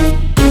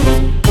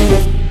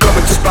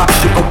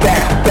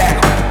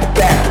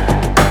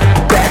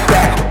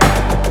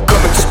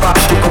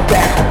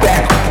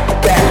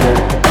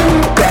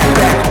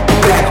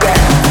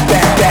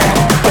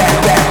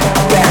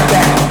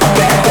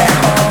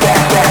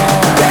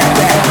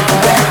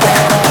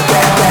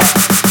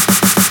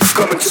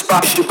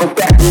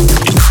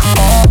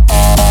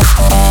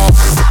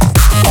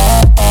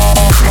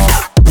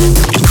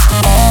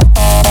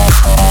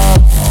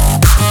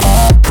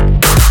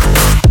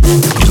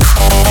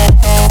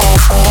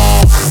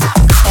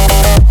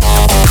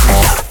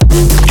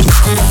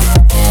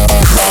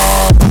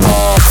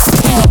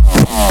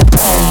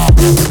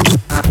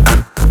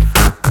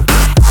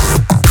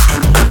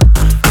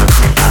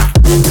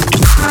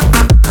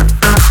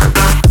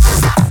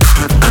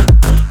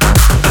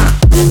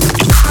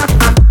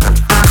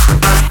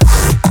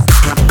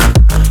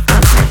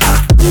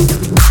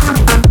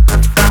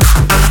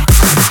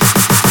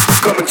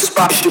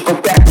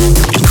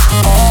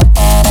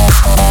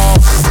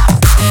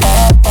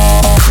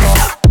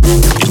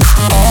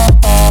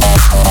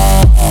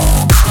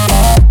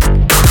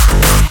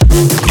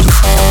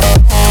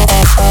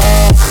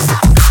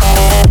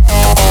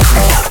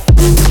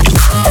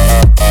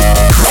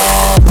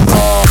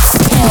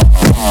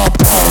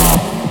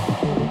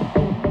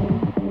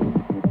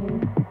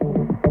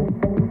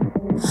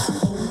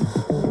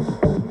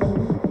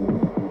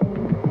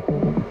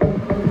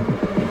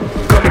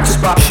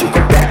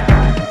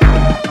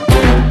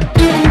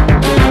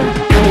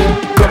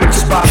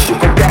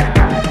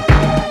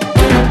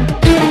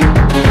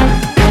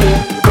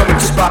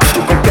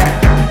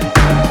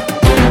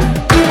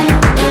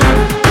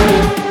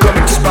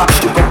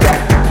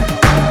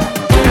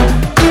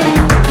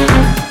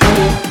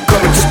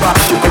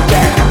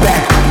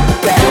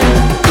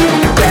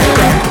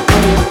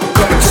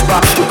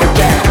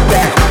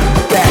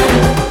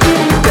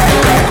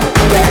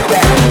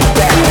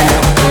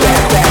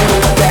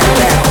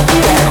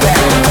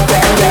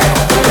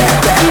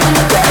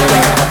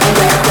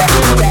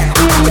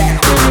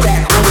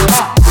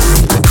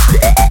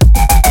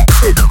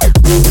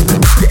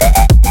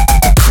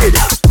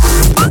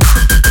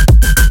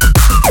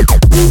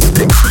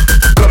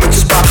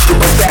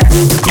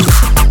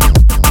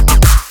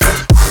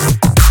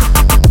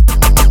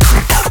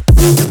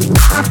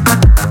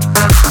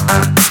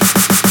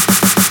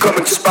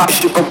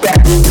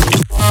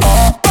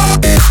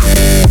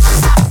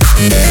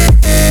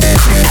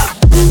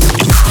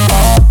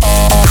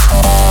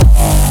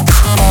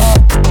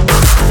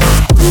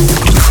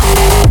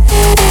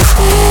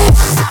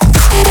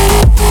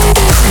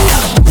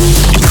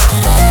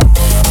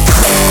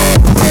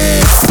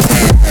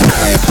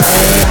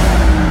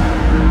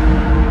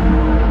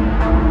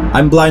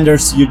 I'm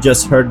Blinders, you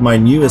just heard my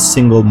newest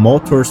single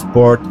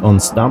Motorsport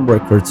on Stump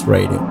Records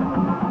Radio.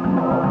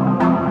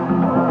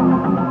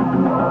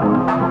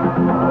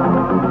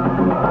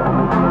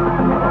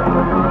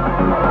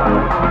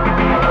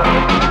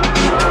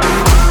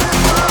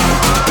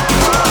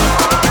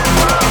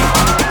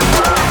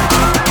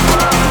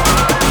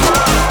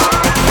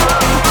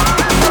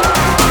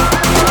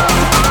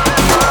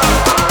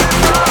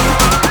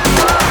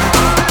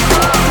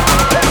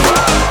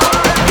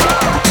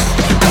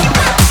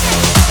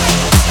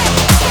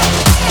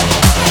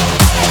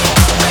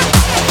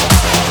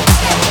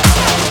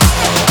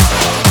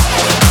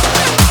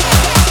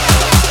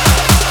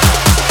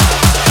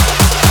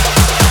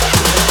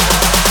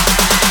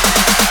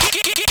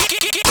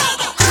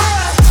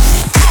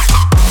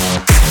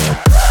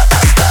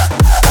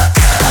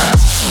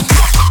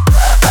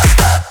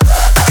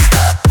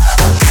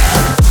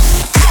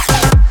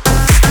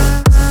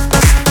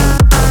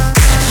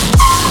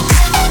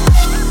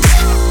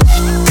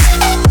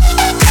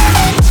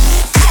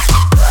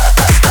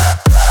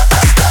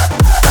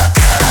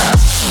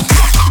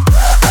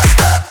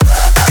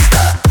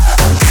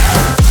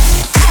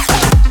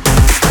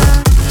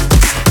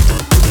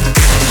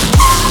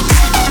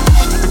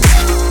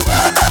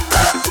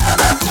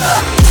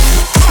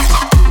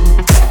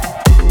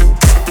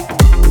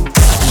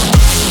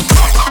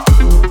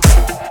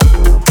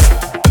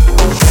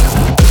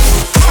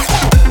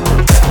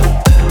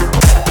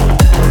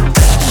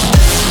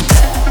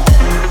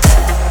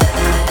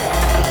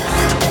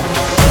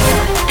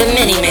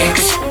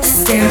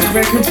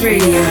 Records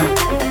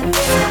Radio.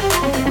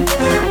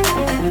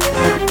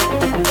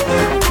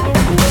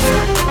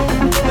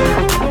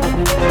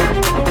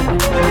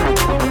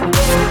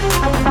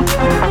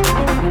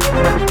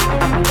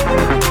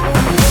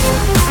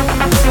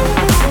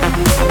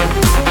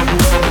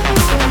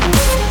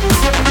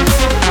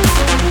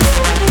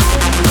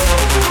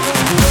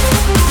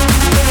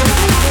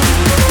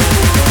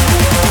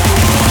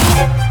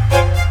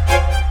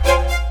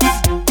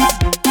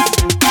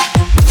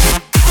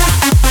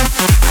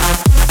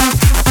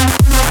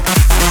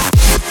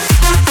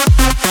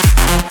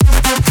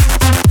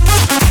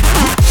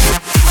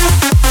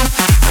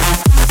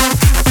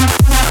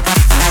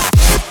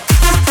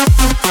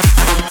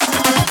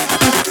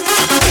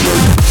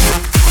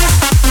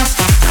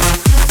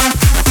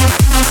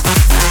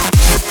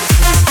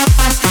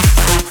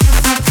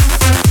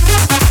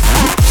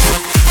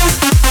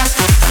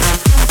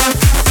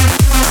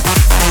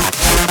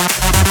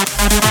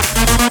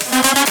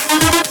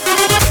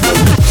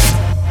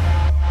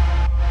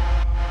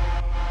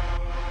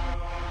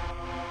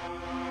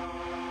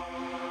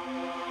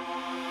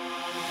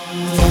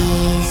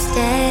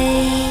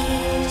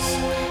 days,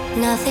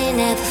 nothing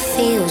ever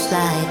feels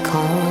like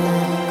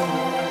home.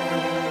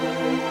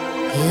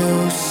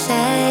 You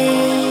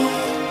say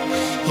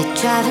you're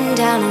driving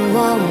down a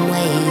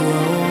one-way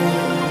road.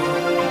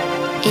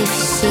 If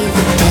you see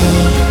the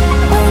day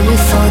only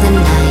for the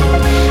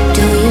night,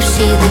 do you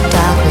see the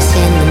darkness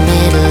in the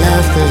middle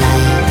of the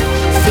light?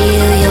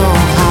 Feel your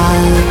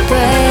heart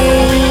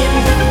break.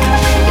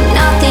 You're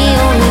not the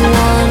only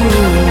one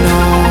you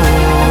know.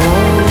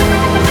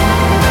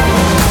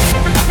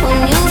 When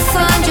you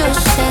find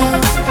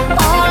yourself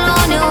all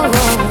on your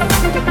own,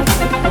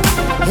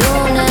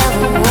 you'll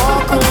never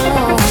walk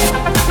alone.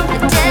 The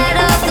dead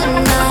of the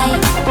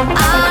night,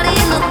 out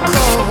in the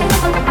cold,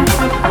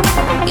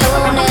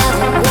 you'll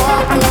never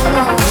walk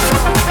alone.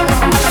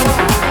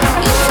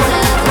 You'll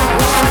never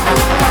walk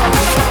alone.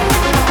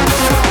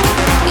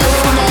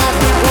 You'll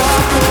never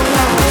walk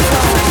alone.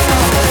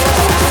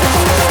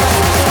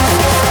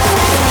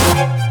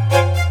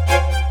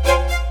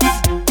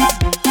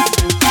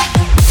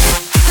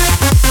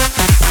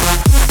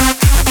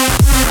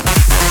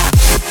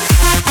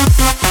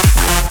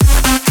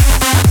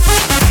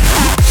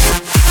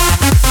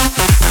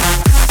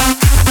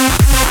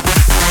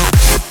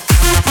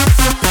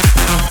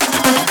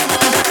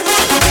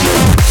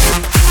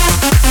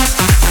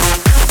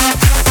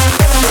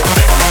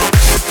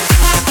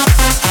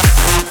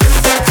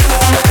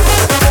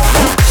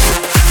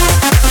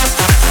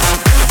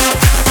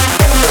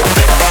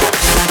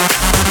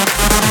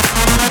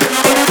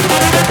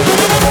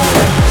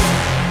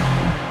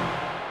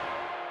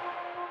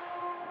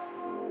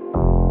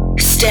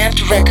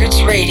 Stamped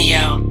Records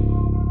Radio.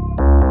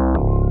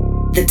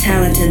 The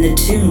talent and the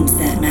tunes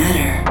that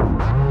matter.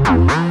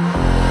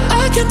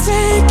 I can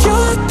take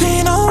your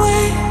pain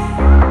away.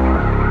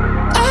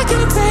 I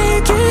can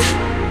take it.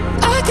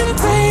 I can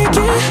take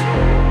it.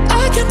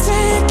 I can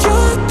take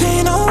your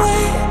pain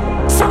away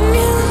from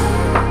you,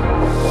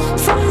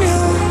 from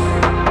you,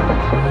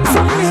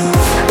 from you, from you,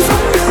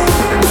 from you,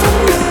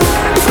 from you,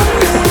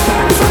 from you,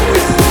 from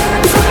you, from you,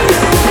 from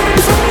you,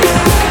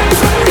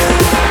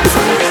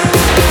 from you.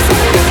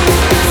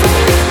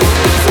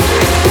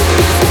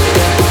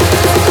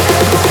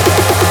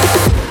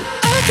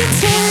 I can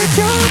take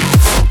your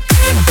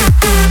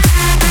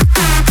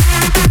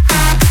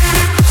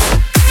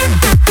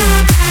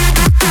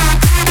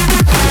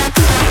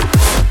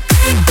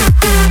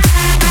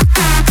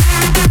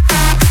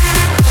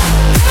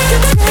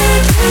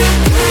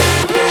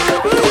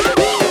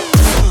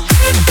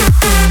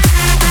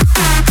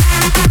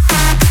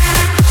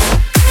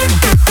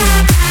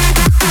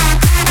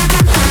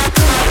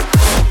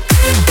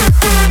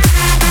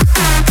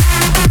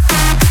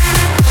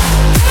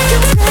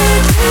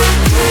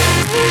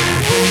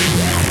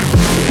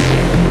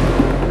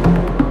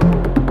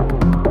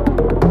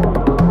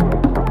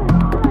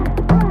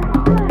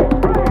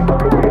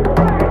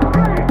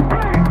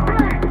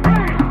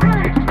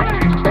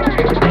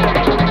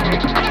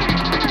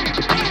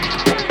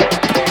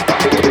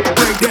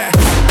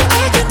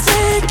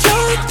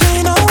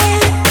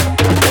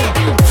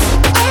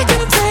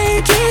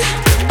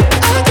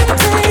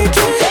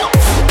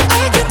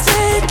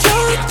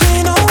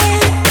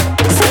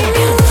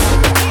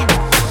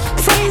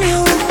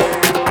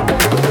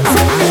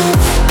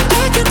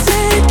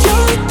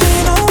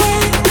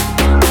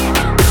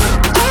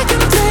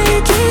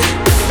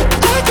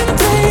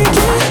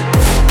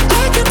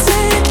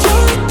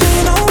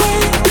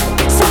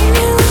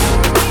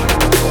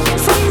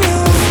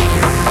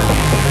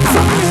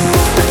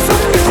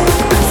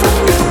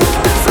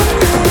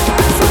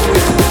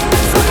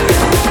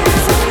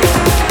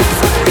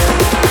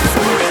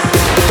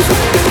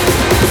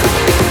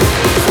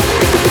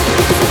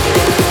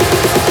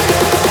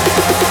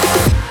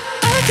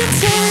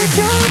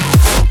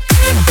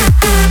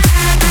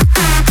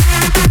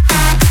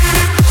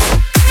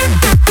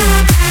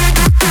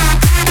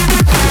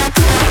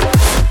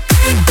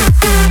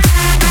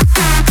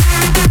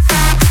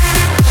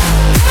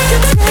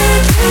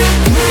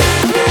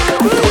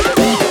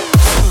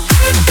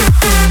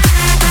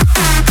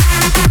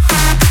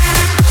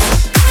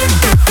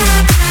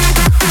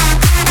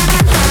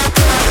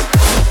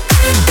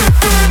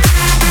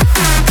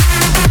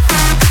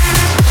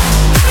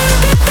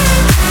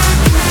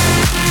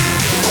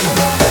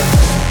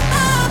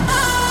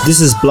This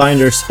is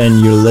Blinders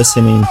and you're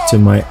listening to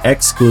my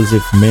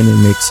exclusive mini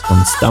mix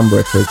on Stamp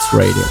Records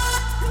Radio.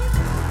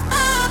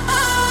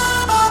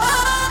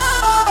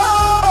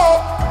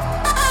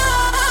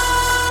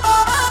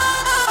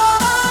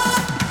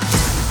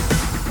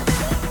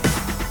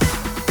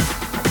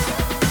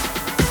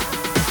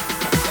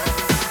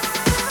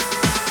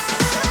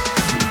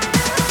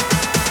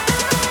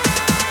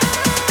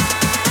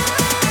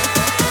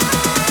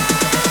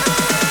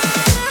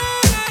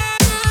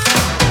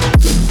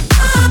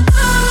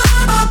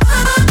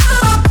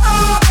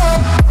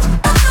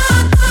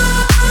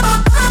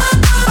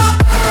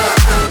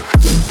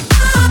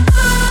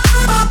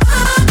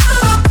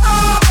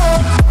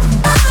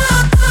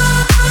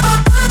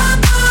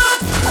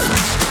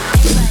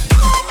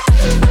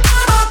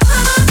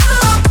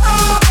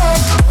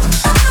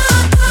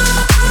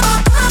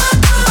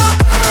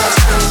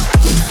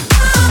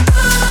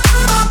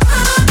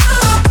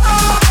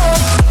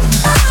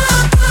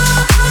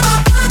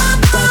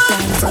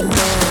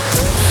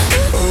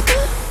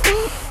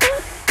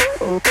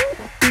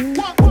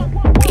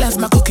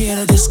 cookie at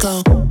a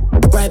disco,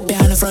 right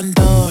behind the front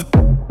door.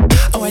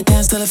 Oh, I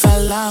danced till I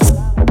fell off,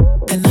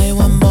 and now you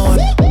want more.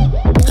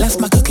 Left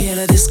my cookie at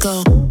a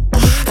disco,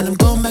 and I'm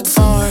going back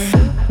for it.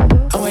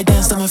 Oh, I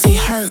danced till my feet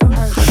hurt,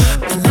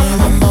 and now you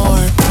want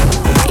more.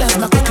 Left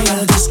my cookie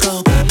at a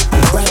disco,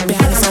 right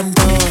behind the front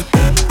door.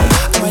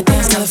 Oh, I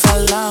danced till I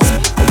fell off,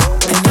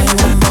 and now you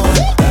want more.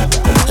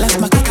 Left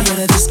my cookie at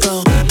a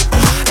disco,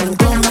 and I'm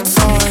going back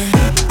for it.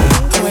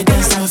 Oh, I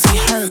danced till my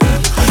feet hurt,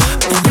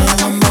 and now you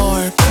want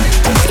more.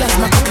 Left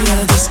my cookie at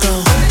a disco,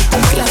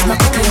 left my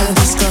cookie at a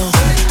disco,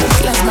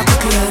 left my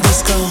cookie at a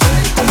disco,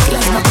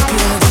 left my cookie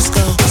at a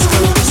disco, disco,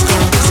 disco,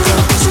 disco,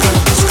 disco,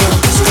 disco,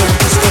 disco,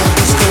 disco,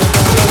 disco,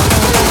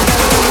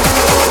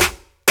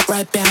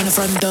 right behind the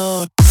front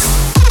door.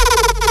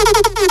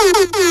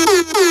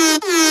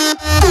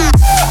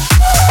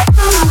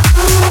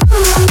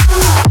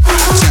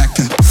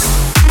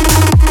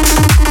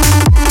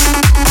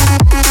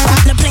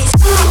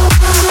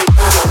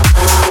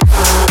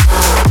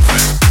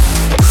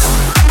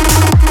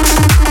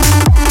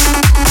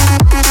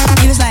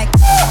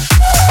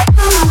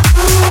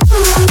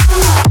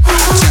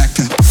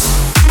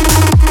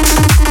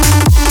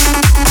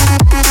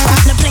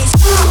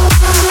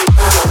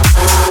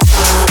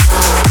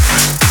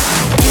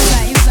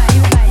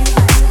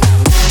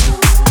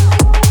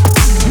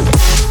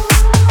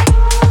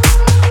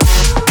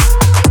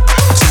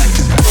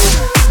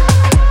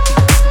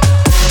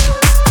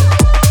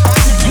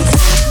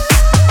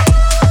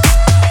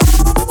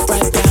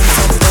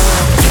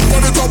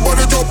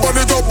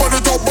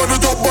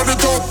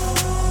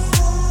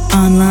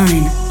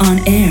 Online, on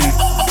air.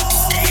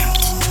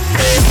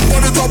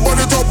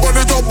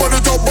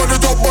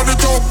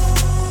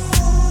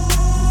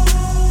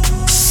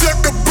 Set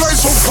the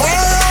place on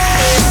fire.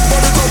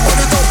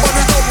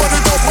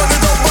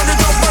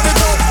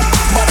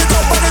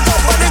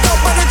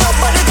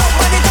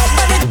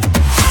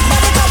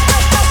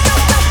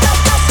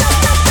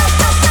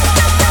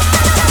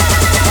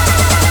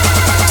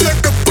 Set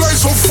the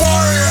place on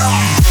fire.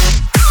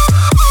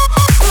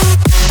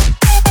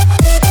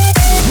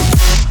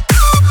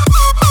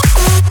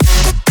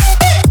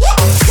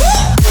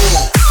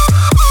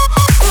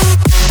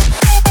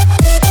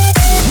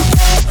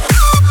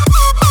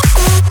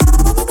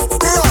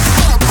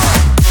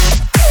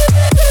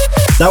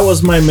 That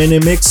was my mini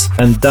mix,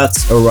 and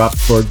that's a wrap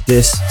for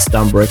this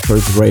Stamp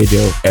Records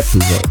Radio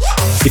episode.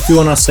 If you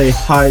wanna say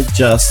hi,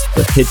 just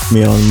hit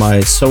me on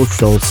my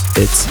socials,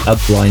 it's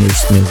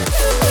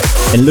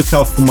 @BlindersMusic. And look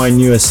out for my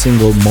newest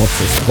single,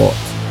 Motorsport.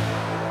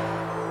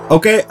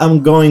 Okay,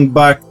 I'm going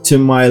back to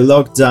my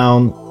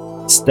lockdown.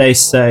 Stay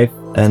safe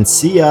and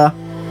see ya!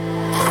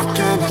 How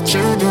can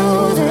you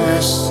do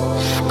this?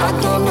 I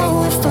don't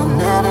know if I'm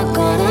never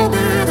gonna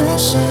be the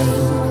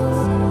same.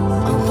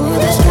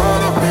 But it's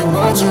gotta be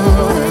more to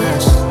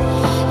this.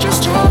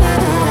 Just tell me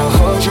that I'll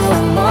hold you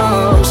in my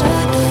arms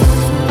again.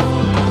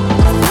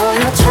 I know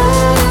you're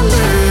telling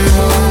me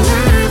you're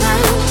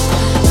leaving,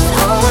 but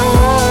all I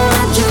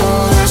wanna do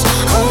is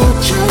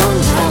hold you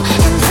now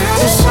and hear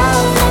the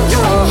sound of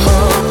your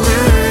heart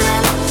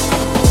beating.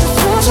 If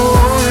there's a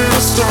way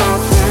to stop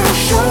this,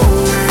 show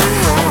me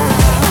how,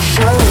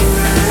 show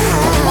me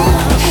how,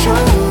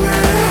 show me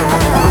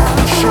how,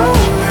 show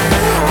me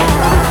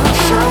how,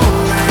 show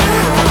me.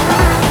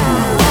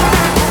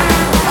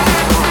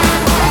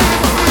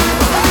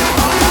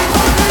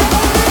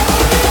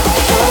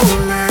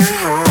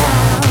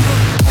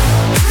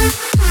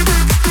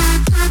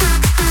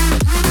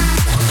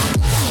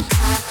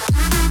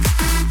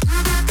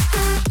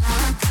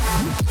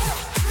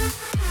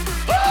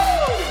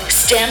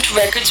 Stamped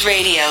Records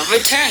Radio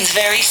returns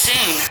very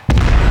soon.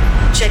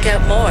 Check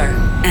out more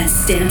at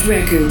Stamped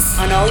Records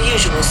on all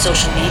usual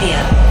social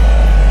media.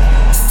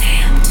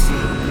 Stamped.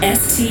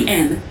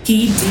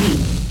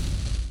 STMPD.